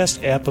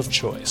podcast app of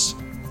choice.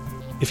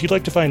 If you'd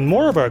like to find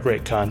more of our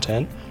great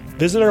content,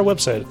 visit our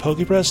website at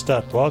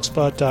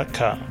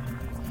pokepress.blogspot.com.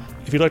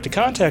 If you'd like to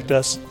contact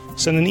us,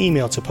 send an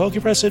email to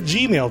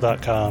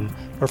pokepress@gmail.com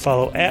or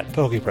follow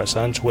 @pokepress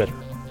on Twitter.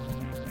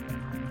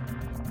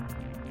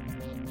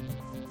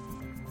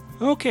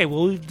 Okay,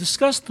 well, we've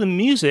discussed the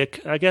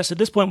music. I guess at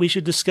this point we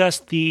should discuss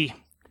the...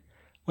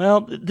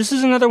 Well, this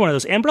is another one of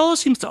those. Umbrella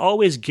seems to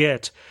always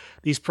get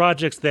these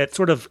projects that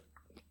sort of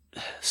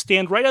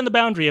stand right on the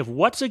boundary of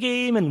what's a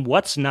game and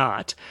what's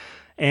not.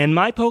 And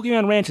My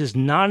Pokemon Ranch is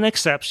not an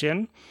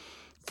exception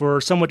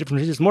for somewhat different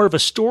reasons. It's more of a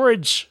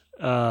storage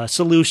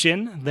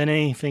solution than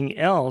anything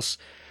else.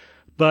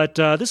 But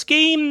this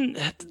game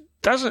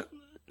doesn't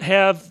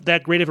have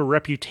that great of a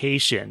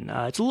reputation.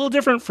 It's a little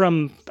different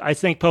from, I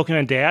think,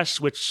 Pokemon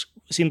Dash, which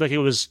seemed like it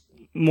was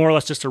more or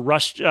less just a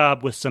rush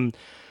job with some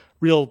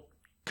real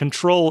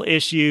control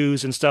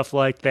issues and stuff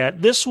like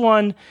that. This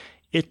one,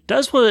 it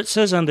does what it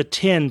says on the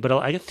tin, but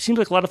it seems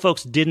like a lot of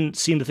folks didn't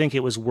seem to think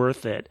it was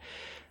worth it.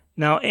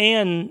 Now,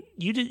 Anne,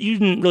 you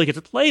didn't really get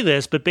to play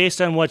this, but based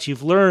on what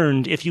you've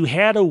learned, if you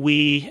had a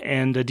Wii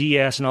and a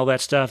DS and all that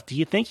stuff, do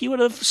you think you would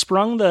have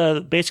sprung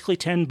the basically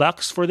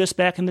 $10 for this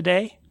back in the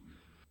day?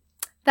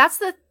 That's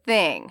the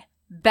thing.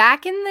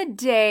 Back in the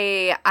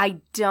day,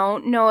 I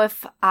don't know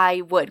if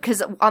I would.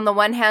 Because on the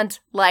one hand,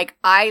 like,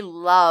 I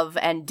love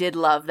and did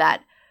love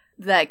that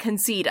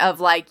conceit of,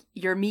 like,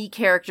 your Mii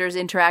characters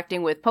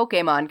interacting with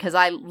Pokemon. Because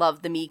I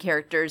love the Mii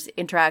characters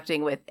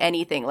interacting with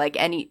anything. Like,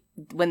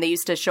 when they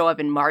used to show up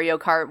in Mario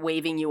Kart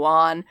waving you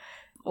on.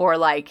 Or,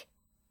 like,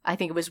 I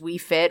think it was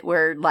Wii Fit,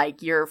 where,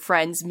 like, your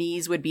friends'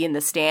 Miis would be in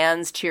the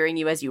stands cheering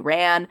you as you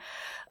ran.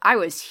 I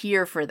was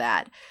here for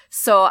that.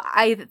 So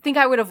I think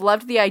I would have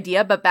loved the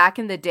idea, but back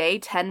in the day,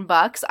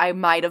 $10, I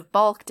might have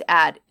balked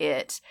at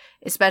it,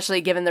 especially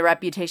given the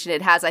reputation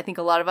it has. I think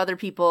a lot of other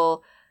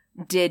people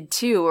did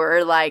too,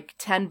 or like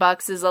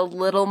 $10 is a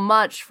little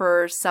much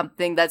for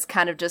something that's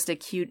kind of just a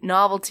cute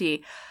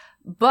novelty.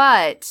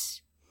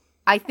 But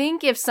I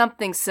think if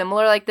something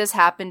similar like this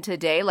happened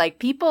today, like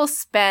people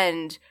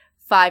spend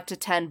 $5 to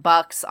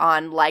 $10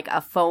 on like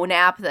a phone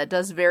app that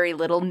does very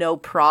little, no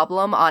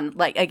problem, on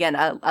like, again,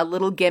 a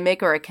little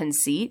gimmick or a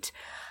conceit.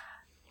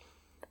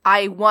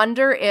 I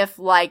wonder if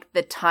like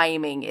the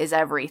timing is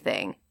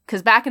everything.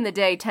 Because back in the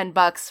day,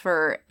 $10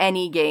 for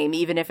any game,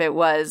 even if it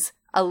was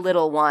a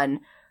little one,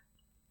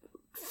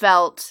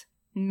 felt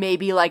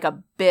maybe like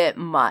a bit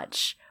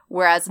much.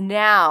 Whereas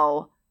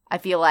now, I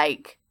feel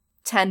like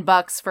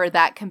 $10 for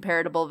that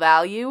comparable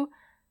value,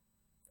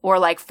 or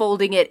like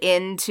folding it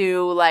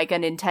into like a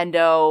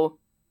Nintendo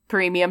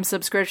premium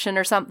subscription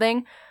or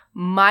something,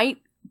 might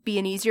be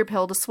an easier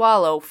pill to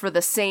swallow for the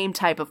same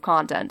type of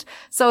content.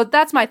 So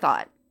that's my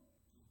thought.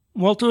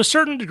 Well, to a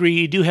certain degree,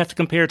 you do have to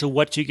compare to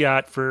what you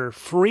got for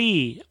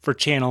free for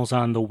channels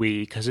on the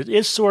Wii, because it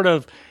is sort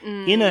of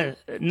in a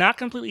not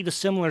completely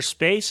dissimilar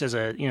space as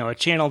a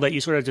channel that you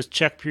sort of just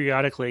check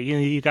periodically.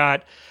 You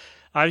got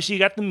the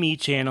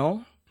Mii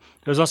channel.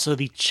 There was also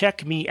the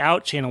Check Me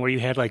Out channel where you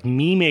had like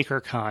Mii Maker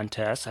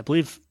contests.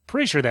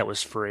 Pretty sure that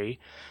was free.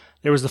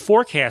 There was the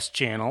Forecast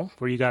channel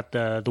where you got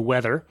the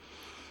weather.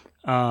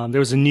 There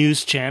was a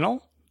news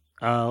channel.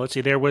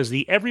 There was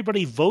the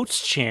Everybody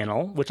Votes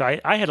channel, which I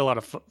had a lot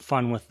of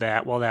fun with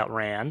that while that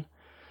ran.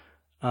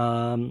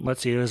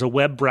 Let's see, there's a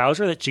web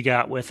browser that you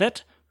got with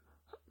it.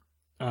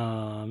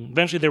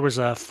 Eventually there was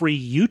a free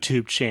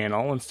YouTube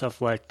channel and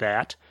stuff like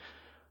that.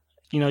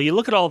 You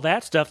look at all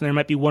that stuff, and there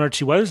might be one or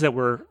two others that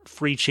were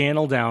free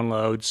channel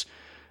downloads.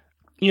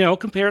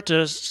 Compared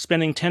to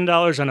spending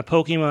 $10 on a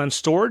Pokemon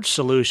storage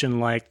solution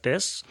like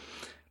this,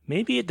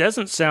 maybe it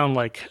doesn't sound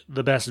like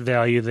the best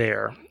value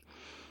there.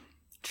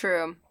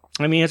 True.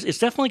 I mean, it's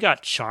definitely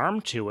got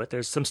charm to it.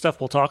 There's some stuff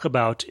we'll talk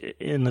about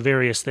in the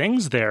various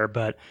things there,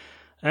 but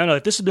I don't know,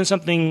 if this had been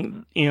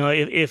something,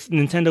 if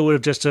Nintendo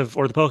would have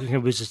or the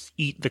Pokemon would just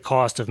eat the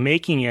cost of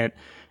making it,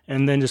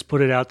 and then just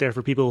put it out there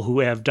for people who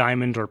have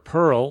Diamond or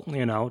Pearl,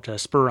 to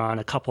spur on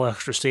a couple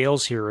extra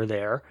sales here or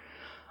there.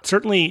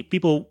 Certainly,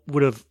 people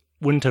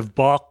wouldn't have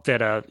balked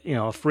at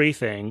a free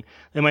thing.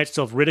 They might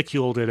still have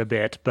ridiculed it a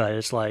bit, but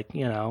it's like,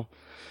 Yeah.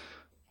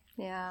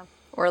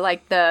 Or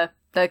like the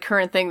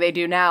current thing they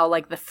do now,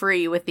 like the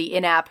free with the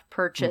in-app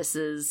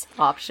purchases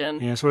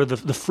option. Yeah, sort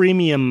of the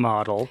freemium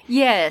model.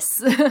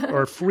 Yes.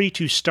 Or free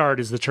to start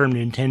is the term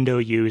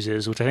Nintendo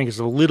uses, which I think is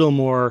a little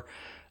more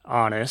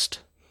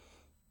honest.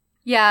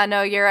 Yeah,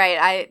 no, you're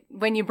right.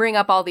 When you bring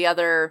up all the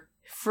other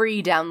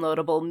free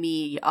downloadable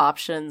Mii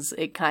options,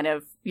 it kind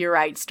of, you're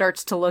right,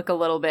 starts to look a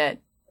little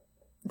bit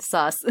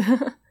sus.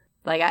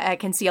 Like, I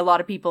can see a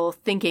lot of people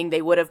thinking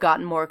they would have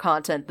gotten more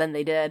content than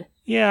they did.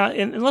 Yeah,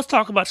 and let's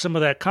talk about some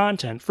of that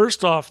content.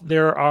 First off,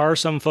 there are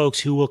some folks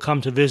who will come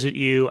to visit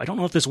you. I don't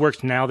know if this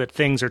works now that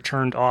things are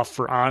turned off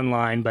for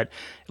online, but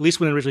at least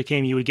when it originally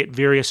came, you would get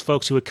various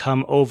folks who would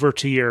come over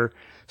to your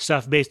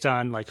stuff based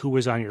on, like, who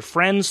was on your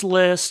friends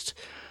list.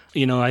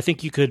 I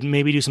think you could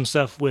maybe do some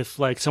stuff with,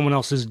 like, someone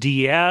else's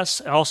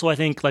DS. Also, I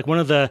think, like, one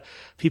of the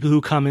people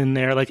who come in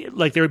there,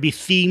 like there would be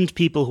themed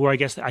people who I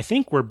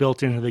think were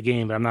built into the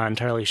game, but I'm not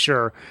entirely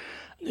sure,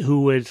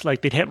 who would,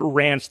 like, they'd have a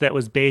ranch that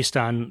was based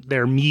on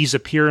their Mii's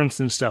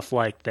appearance and stuff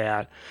like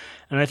that.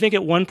 And I think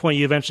at one point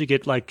you eventually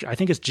get, like, I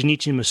think it's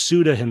Junichi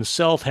Masuda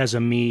himself has a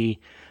Mii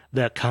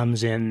that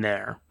comes in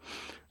there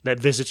that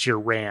visits your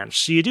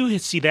ranch. So you do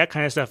see that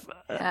kind of stuff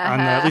on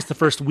at least the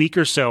first week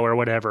or so or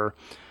whatever.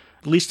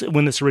 At least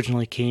when this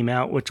originally came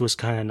out, which was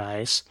kind of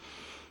nice.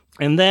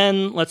 And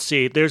then, let's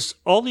see, there's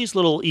all these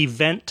little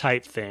event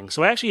type things.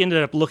 So I actually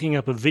ended up looking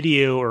up a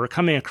video, or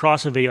coming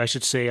across a video, I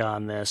should say,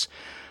 on this.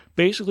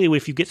 Basically,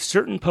 if you get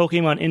certain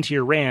Pokemon into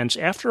your ranch,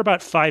 after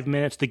about 5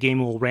 minutes, the game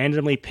will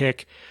randomly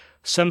pick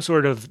some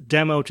sort of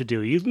demo to do.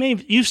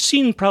 You've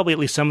seen probably at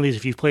least some of these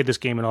if you've played this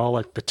game at all,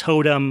 like the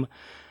Totem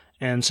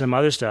and some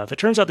other stuff. It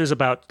turns out there's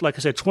about, like I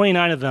said,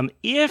 29 of them.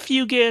 If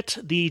you get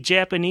the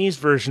Japanese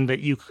version that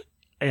you...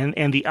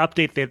 And the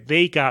update that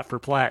they got for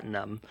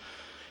Platinum,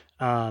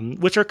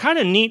 which are kind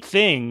of neat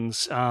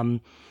things.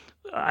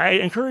 I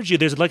encourage you,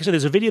 there's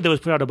a video that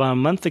was put out about a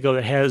month ago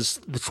that has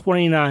the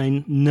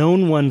 29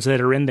 known ones that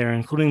are in there,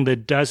 including the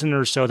dozen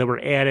or so that were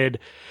added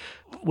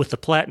with the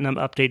Platinum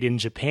update in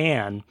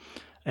Japan.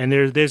 And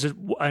there's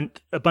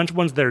a bunch of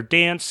ones that are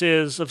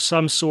dances of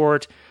some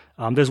sort.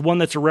 There's one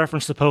that's a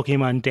reference to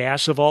Pokemon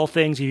Dash of all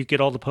things. You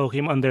get all the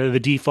Pokemon, the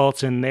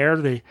defaults in there.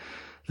 They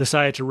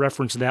decided to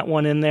reference that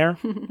one in there.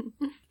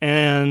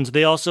 And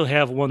they also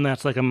have one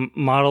that's like a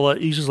model.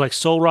 It uses like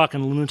Solrock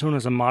and Lunatone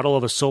as a model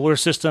of a solar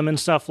system and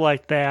stuff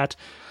like that.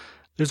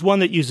 There's one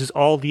that uses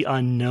all the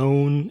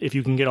unknown, if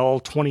you can get all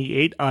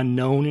 28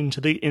 unknown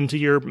into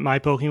your My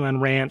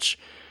Pokemon Ranch.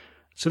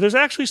 So there's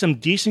actually some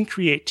decent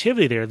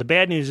creativity there. The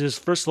bad news is,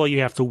 first of all, you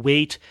have to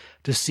wait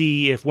to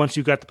see if once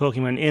you've got the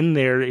Pokemon in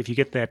there, if you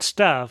get that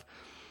stuff.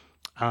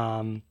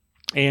 And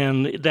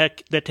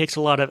that takes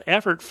a lot of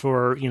effort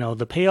for,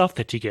 the payoff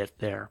that you get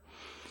there.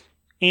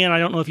 And I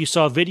don't know if you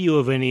saw a video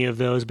of any of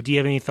those, but do you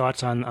have any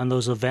thoughts on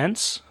those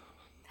events?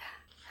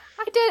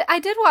 I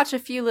did watch a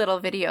few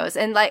little videos,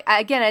 and like,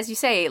 again, as you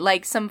say,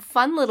 like some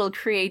fun little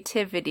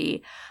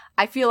creativity.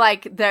 I feel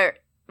like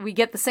we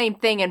get the same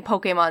thing in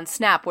Pokemon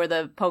Snap, where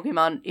the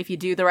Pokemon, if you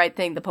do the right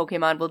thing, the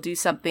Pokemon will do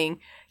something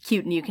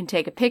cute and you can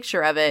take a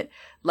picture of it.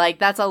 Like,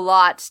 that's a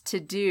lot to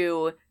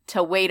do,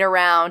 to wait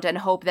around and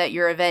hope that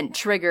your event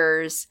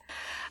triggers.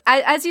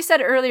 As you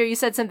said earlier, you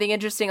said something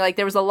interesting, like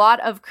there was a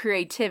lot of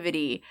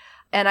creativity.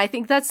 And I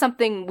think that's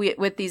something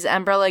with these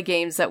Umbrella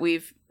games that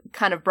we've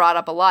kind of brought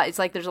up a lot. It's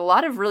like there's a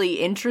lot of really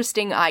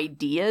interesting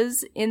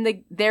ideas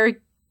in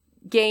their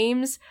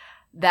games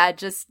that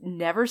just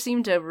never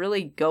seem to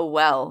really go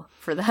well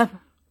for them.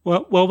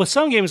 Well, with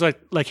some games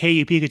like Hey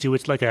You Pikachu,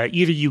 it's like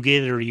either you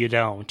get it or you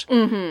don't,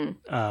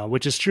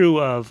 which is true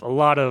of a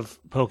lot of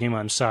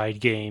Pokemon side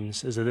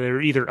games, is that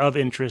they're either of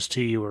interest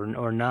to you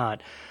or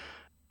not.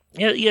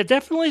 Yeah,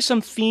 definitely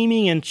some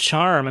theming and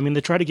charm. I mean,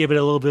 they try to give it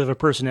a little bit of a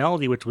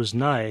personality, which was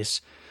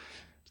nice.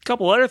 A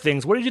couple other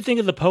things. What did you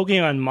think of the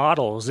Pokemon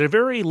models? They're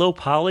very low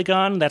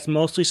polygon. That's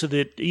mostly so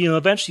that,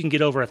 eventually you can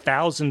get over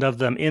 1,000 of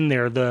them in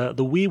there. The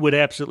Wii would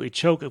absolutely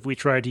choke if we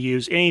tried to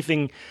use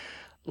anything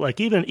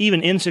like even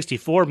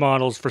N64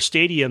 models for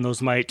Stadium.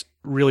 Those might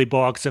really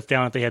bog stuff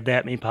down if they had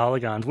that many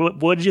polygons.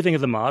 What did you think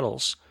of the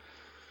models?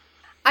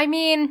 I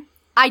mean,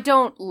 I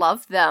don't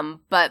love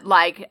them, but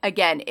like,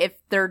 again, if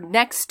they're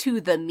next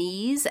to the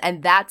Miis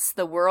and that's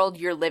the world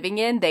you're living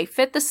in, they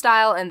fit the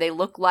style and they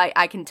look like,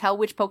 I can tell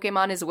which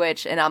Pokemon is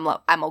which and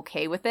I'm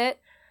okay with it.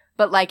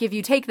 But like, if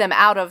you take them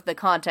out of the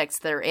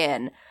context they're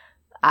in,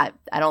 I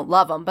don't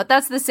love them. But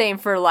that's the same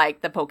for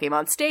like the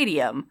Pokemon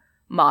Stadium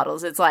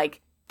models. It's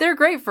like, they're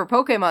great for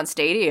Pokemon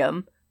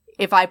Stadium.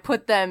 If I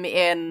put them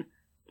in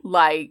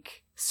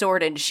like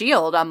Sword and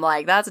Shield, I'm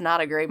like, that's not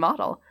a great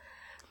model.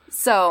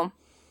 So...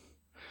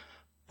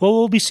 Well,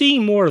 we'll be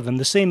seeing more of them.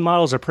 The same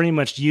models are pretty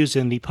much used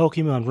in the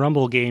Pokemon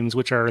Rumble games,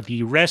 which are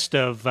the rest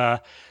of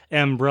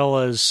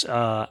Umbrella's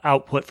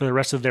output for the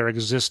rest of their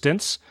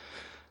existence.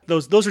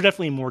 Those are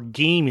definitely more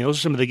gamey. Those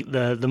are some of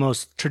the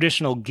most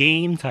traditional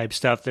game type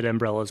stuff that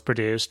Umbrella's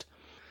produced.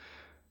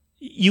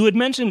 You had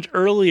mentioned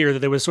earlier that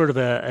there was sort of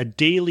a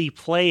daily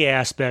play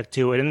aspect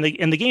to it, and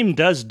the game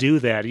does do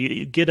that.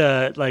 You get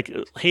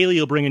Haley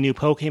will bring a new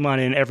Pokemon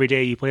in every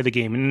day you play the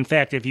game, and in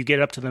fact, if you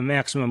get up to the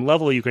maximum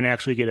level, you can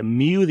actually get a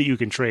Mew that you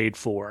can trade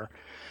for,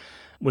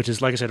 which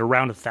is, like I said,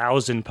 around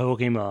 1,000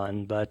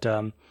 Pokemon. But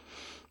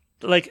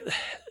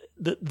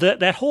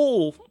that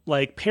whole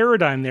like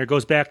paradigm there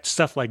goes back to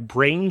stuff like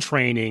brain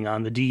training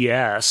on the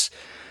DS.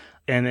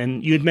 And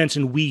then you had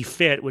mentioned Wii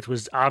Fit, which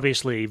was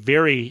obviously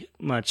very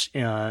much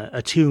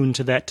attuned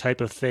to that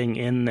type of thing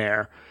in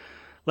there.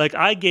 Like,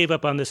 I gave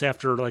up on this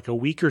after like a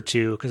week or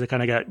two because I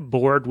kind of got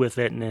bored with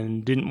it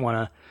and didn't want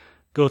to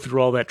go through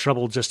all that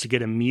trouble just to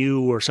get a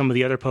Mew or some of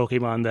the other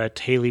Pokemon that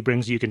Haley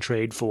brings you can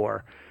trade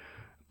for.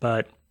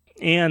 But,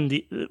 Anne,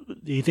 do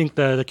you think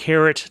the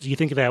carrot, do you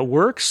think that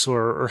works?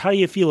 Or how do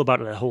you feel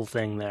about that whole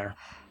thing there?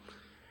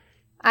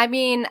 I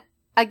mean...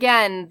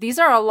 Again, these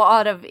are a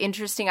lot of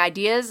interesting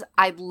ideas.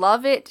 I'd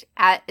love it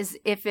as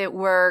if it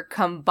were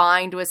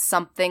combined with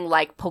something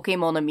like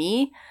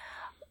Pokémon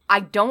I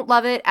don't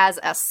love it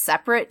as a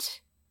separate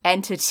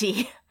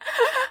entity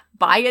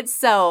by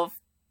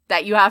itself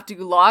that you have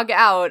to log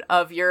out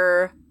of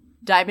your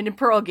Diamond and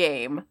Pearl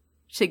game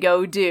to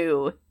go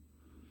do.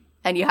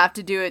 And you have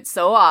to do it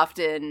so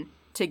often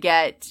to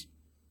get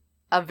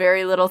a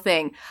very little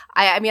thing.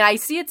 I mean, I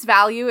see its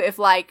value if,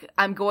 like,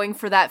 I'm going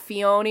for that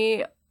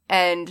Phione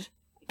and...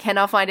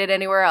 cannot find it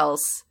anywhere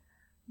else.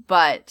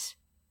 But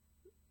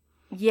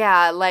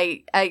yeah,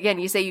 like, again,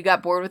 you say you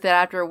got bored with it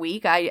after a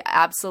week. I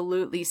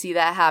absolutely see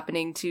that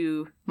happening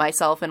to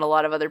myself and a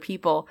lot of other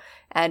people.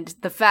 And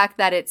the fact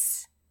that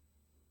it's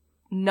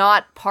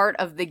not part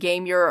of the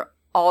game you're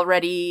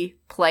already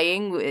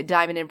playing with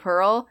Diamond and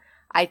Pearl,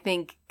 I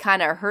think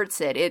kind of hurts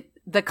it.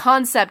 The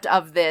concept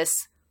of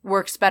this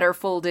works better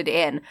folded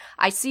in.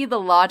 I see the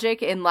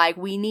logic in, like,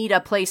 we need a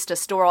place to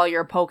store all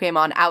your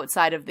Pokemon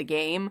outside of the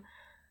game.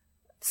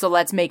 So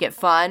let's make it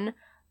fun,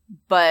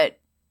 but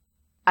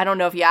I don't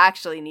know if you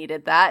actually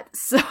needed that.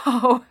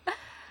 So,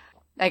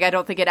 like, I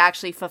don't think it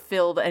actually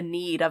fulfilled a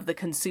need of the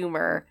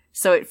consumer.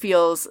 So it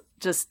feels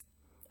just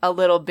a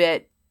little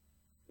bit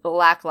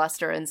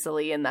lackluster and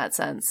silly in that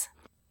sense.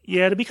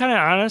 Yeah, to be kind of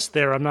honest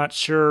there, I'm not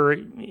sure.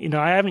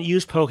 I haven't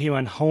used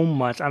Pokemon Home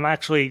much. I'm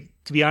actually,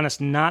 to be honest,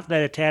 not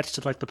that attached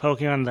to like the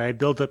Pokemon that I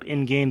build up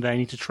in-game that I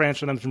need to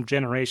transfer them from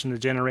generation to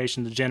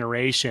generation to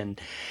generation.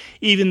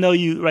 Even though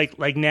you,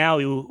 like now,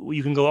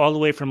 you can go all the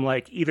way from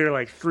like either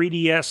like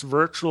 3DS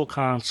Virtual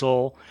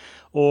Console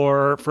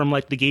or from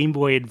like the Game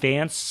Boy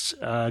Advance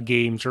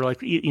games or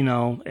like,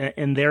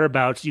 and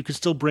thereabouts, you can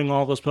still bring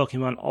all those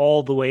Pokemon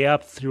all the way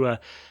up through a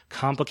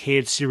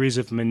complicated series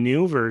of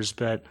maneuvers,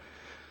 but...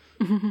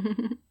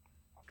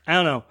 I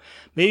don't know.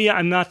 Maybe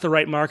I'm not the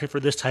right market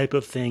for this type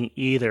of thing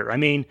either. I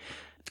mean,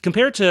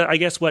 compared to, I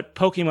guess, what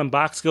Pokemon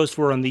Box goes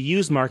for on the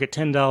used market,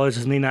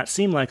 $10 may not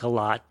seem like a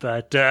lot,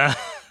 but...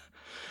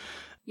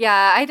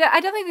 Yeah, I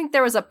definitely think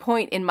there was a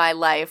point in my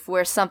life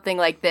where something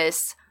like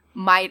this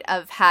might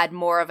have had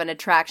more of an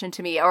attraction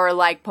to me, or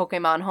like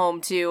Pokemon Home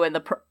too, and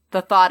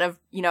the thought of,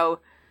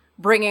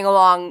 bringing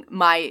along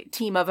my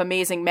team of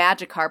amazing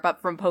Magikarp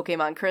up from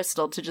Pokemon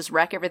Crystal to just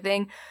wreck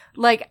everything.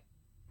 Like...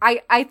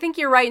 I think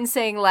you're right in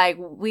saying, like,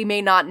 we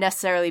may not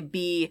necessarily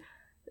be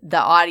the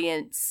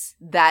audience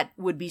that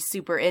would be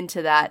super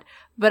into that,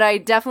 but I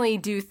definitely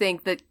do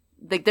think that,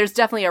 like, there's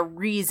definitely a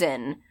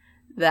reason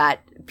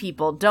that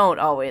people don't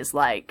always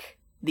like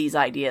these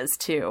ideas,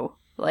 too.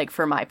 Like,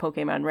 for My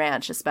Pokemon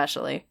Ranch,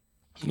 especially.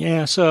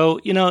 Yeah,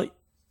 so,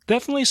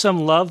 definitely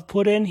some love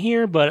put in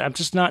here, but I'm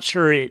just not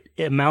sure it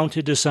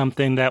amounted to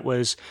something that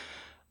was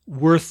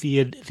worth the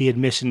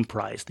admission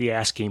price, the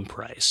asking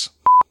price.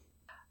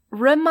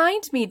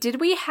 Remind me,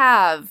 did we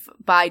have,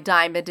 by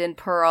Diamond and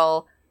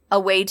Pearl, a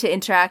way to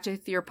interact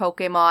with your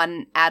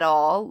Pokemon at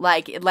all?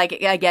 Like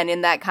again, in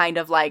that kind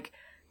of, like,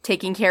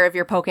 taking care of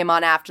your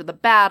Pokemon after the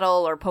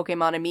battle or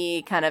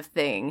Pokemon-Ami kind of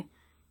thing.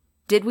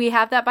 Did we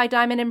have that by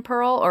Diamond and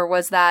Pearl, or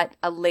was that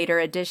a later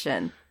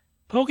addition?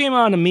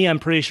 Pokemon-Ami, I'm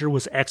pretty sure,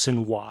 was X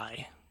and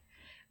Y.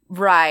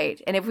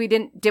 Right. And if we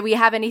didn't, did we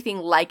have anything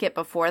like it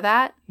before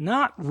that?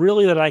 Not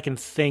really that I can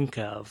think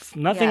of.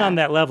 Nothing on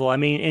that level. I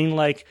mean, in,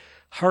 like...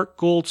 Heart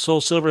Gold, Soul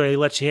Silver, they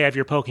let you have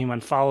your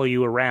Pokemon follow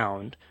you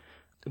around.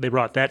 They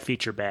brought that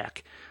feature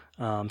back.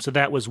 So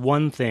that was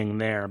one thing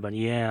there, but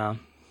yeah.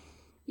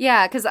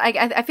 Yeah, because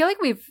I feel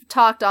like we've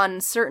talked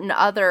on certain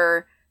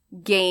other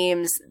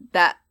games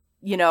that,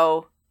 you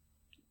know,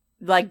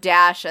 like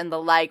Dash and the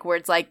like, where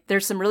it's like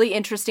there's some really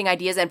interesting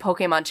ideas in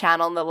Pokemon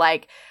Channel and the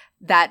like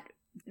that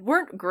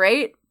weren't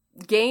great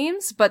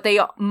games, but they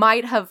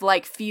might have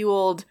like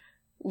fueled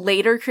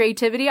later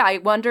creativity. I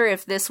wonder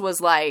if this was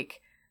like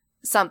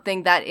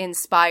something that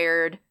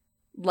inspired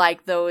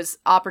like those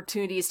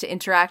opportunities to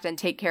interact and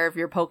take care of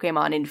your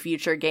Pokemon in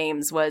future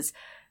games, was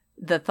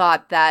the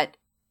thought that,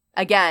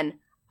 again,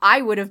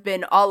 I would have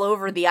been all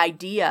over the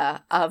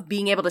idea of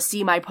being able to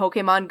see my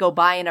Pokemon go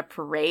by in a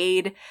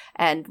parade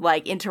and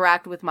like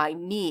interact with my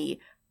Mii.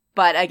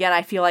 But again,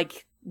 I feel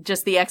like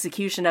just the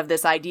execution of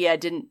this idea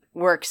didn't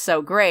work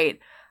so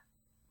great.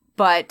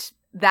 But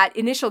that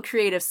initial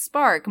creative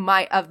spark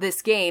of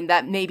this game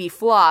that maybe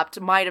flopped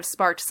might have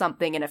sparked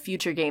something in a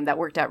future game that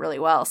worked out really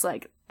well. So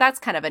like, that's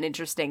kind of an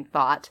interesting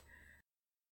thought.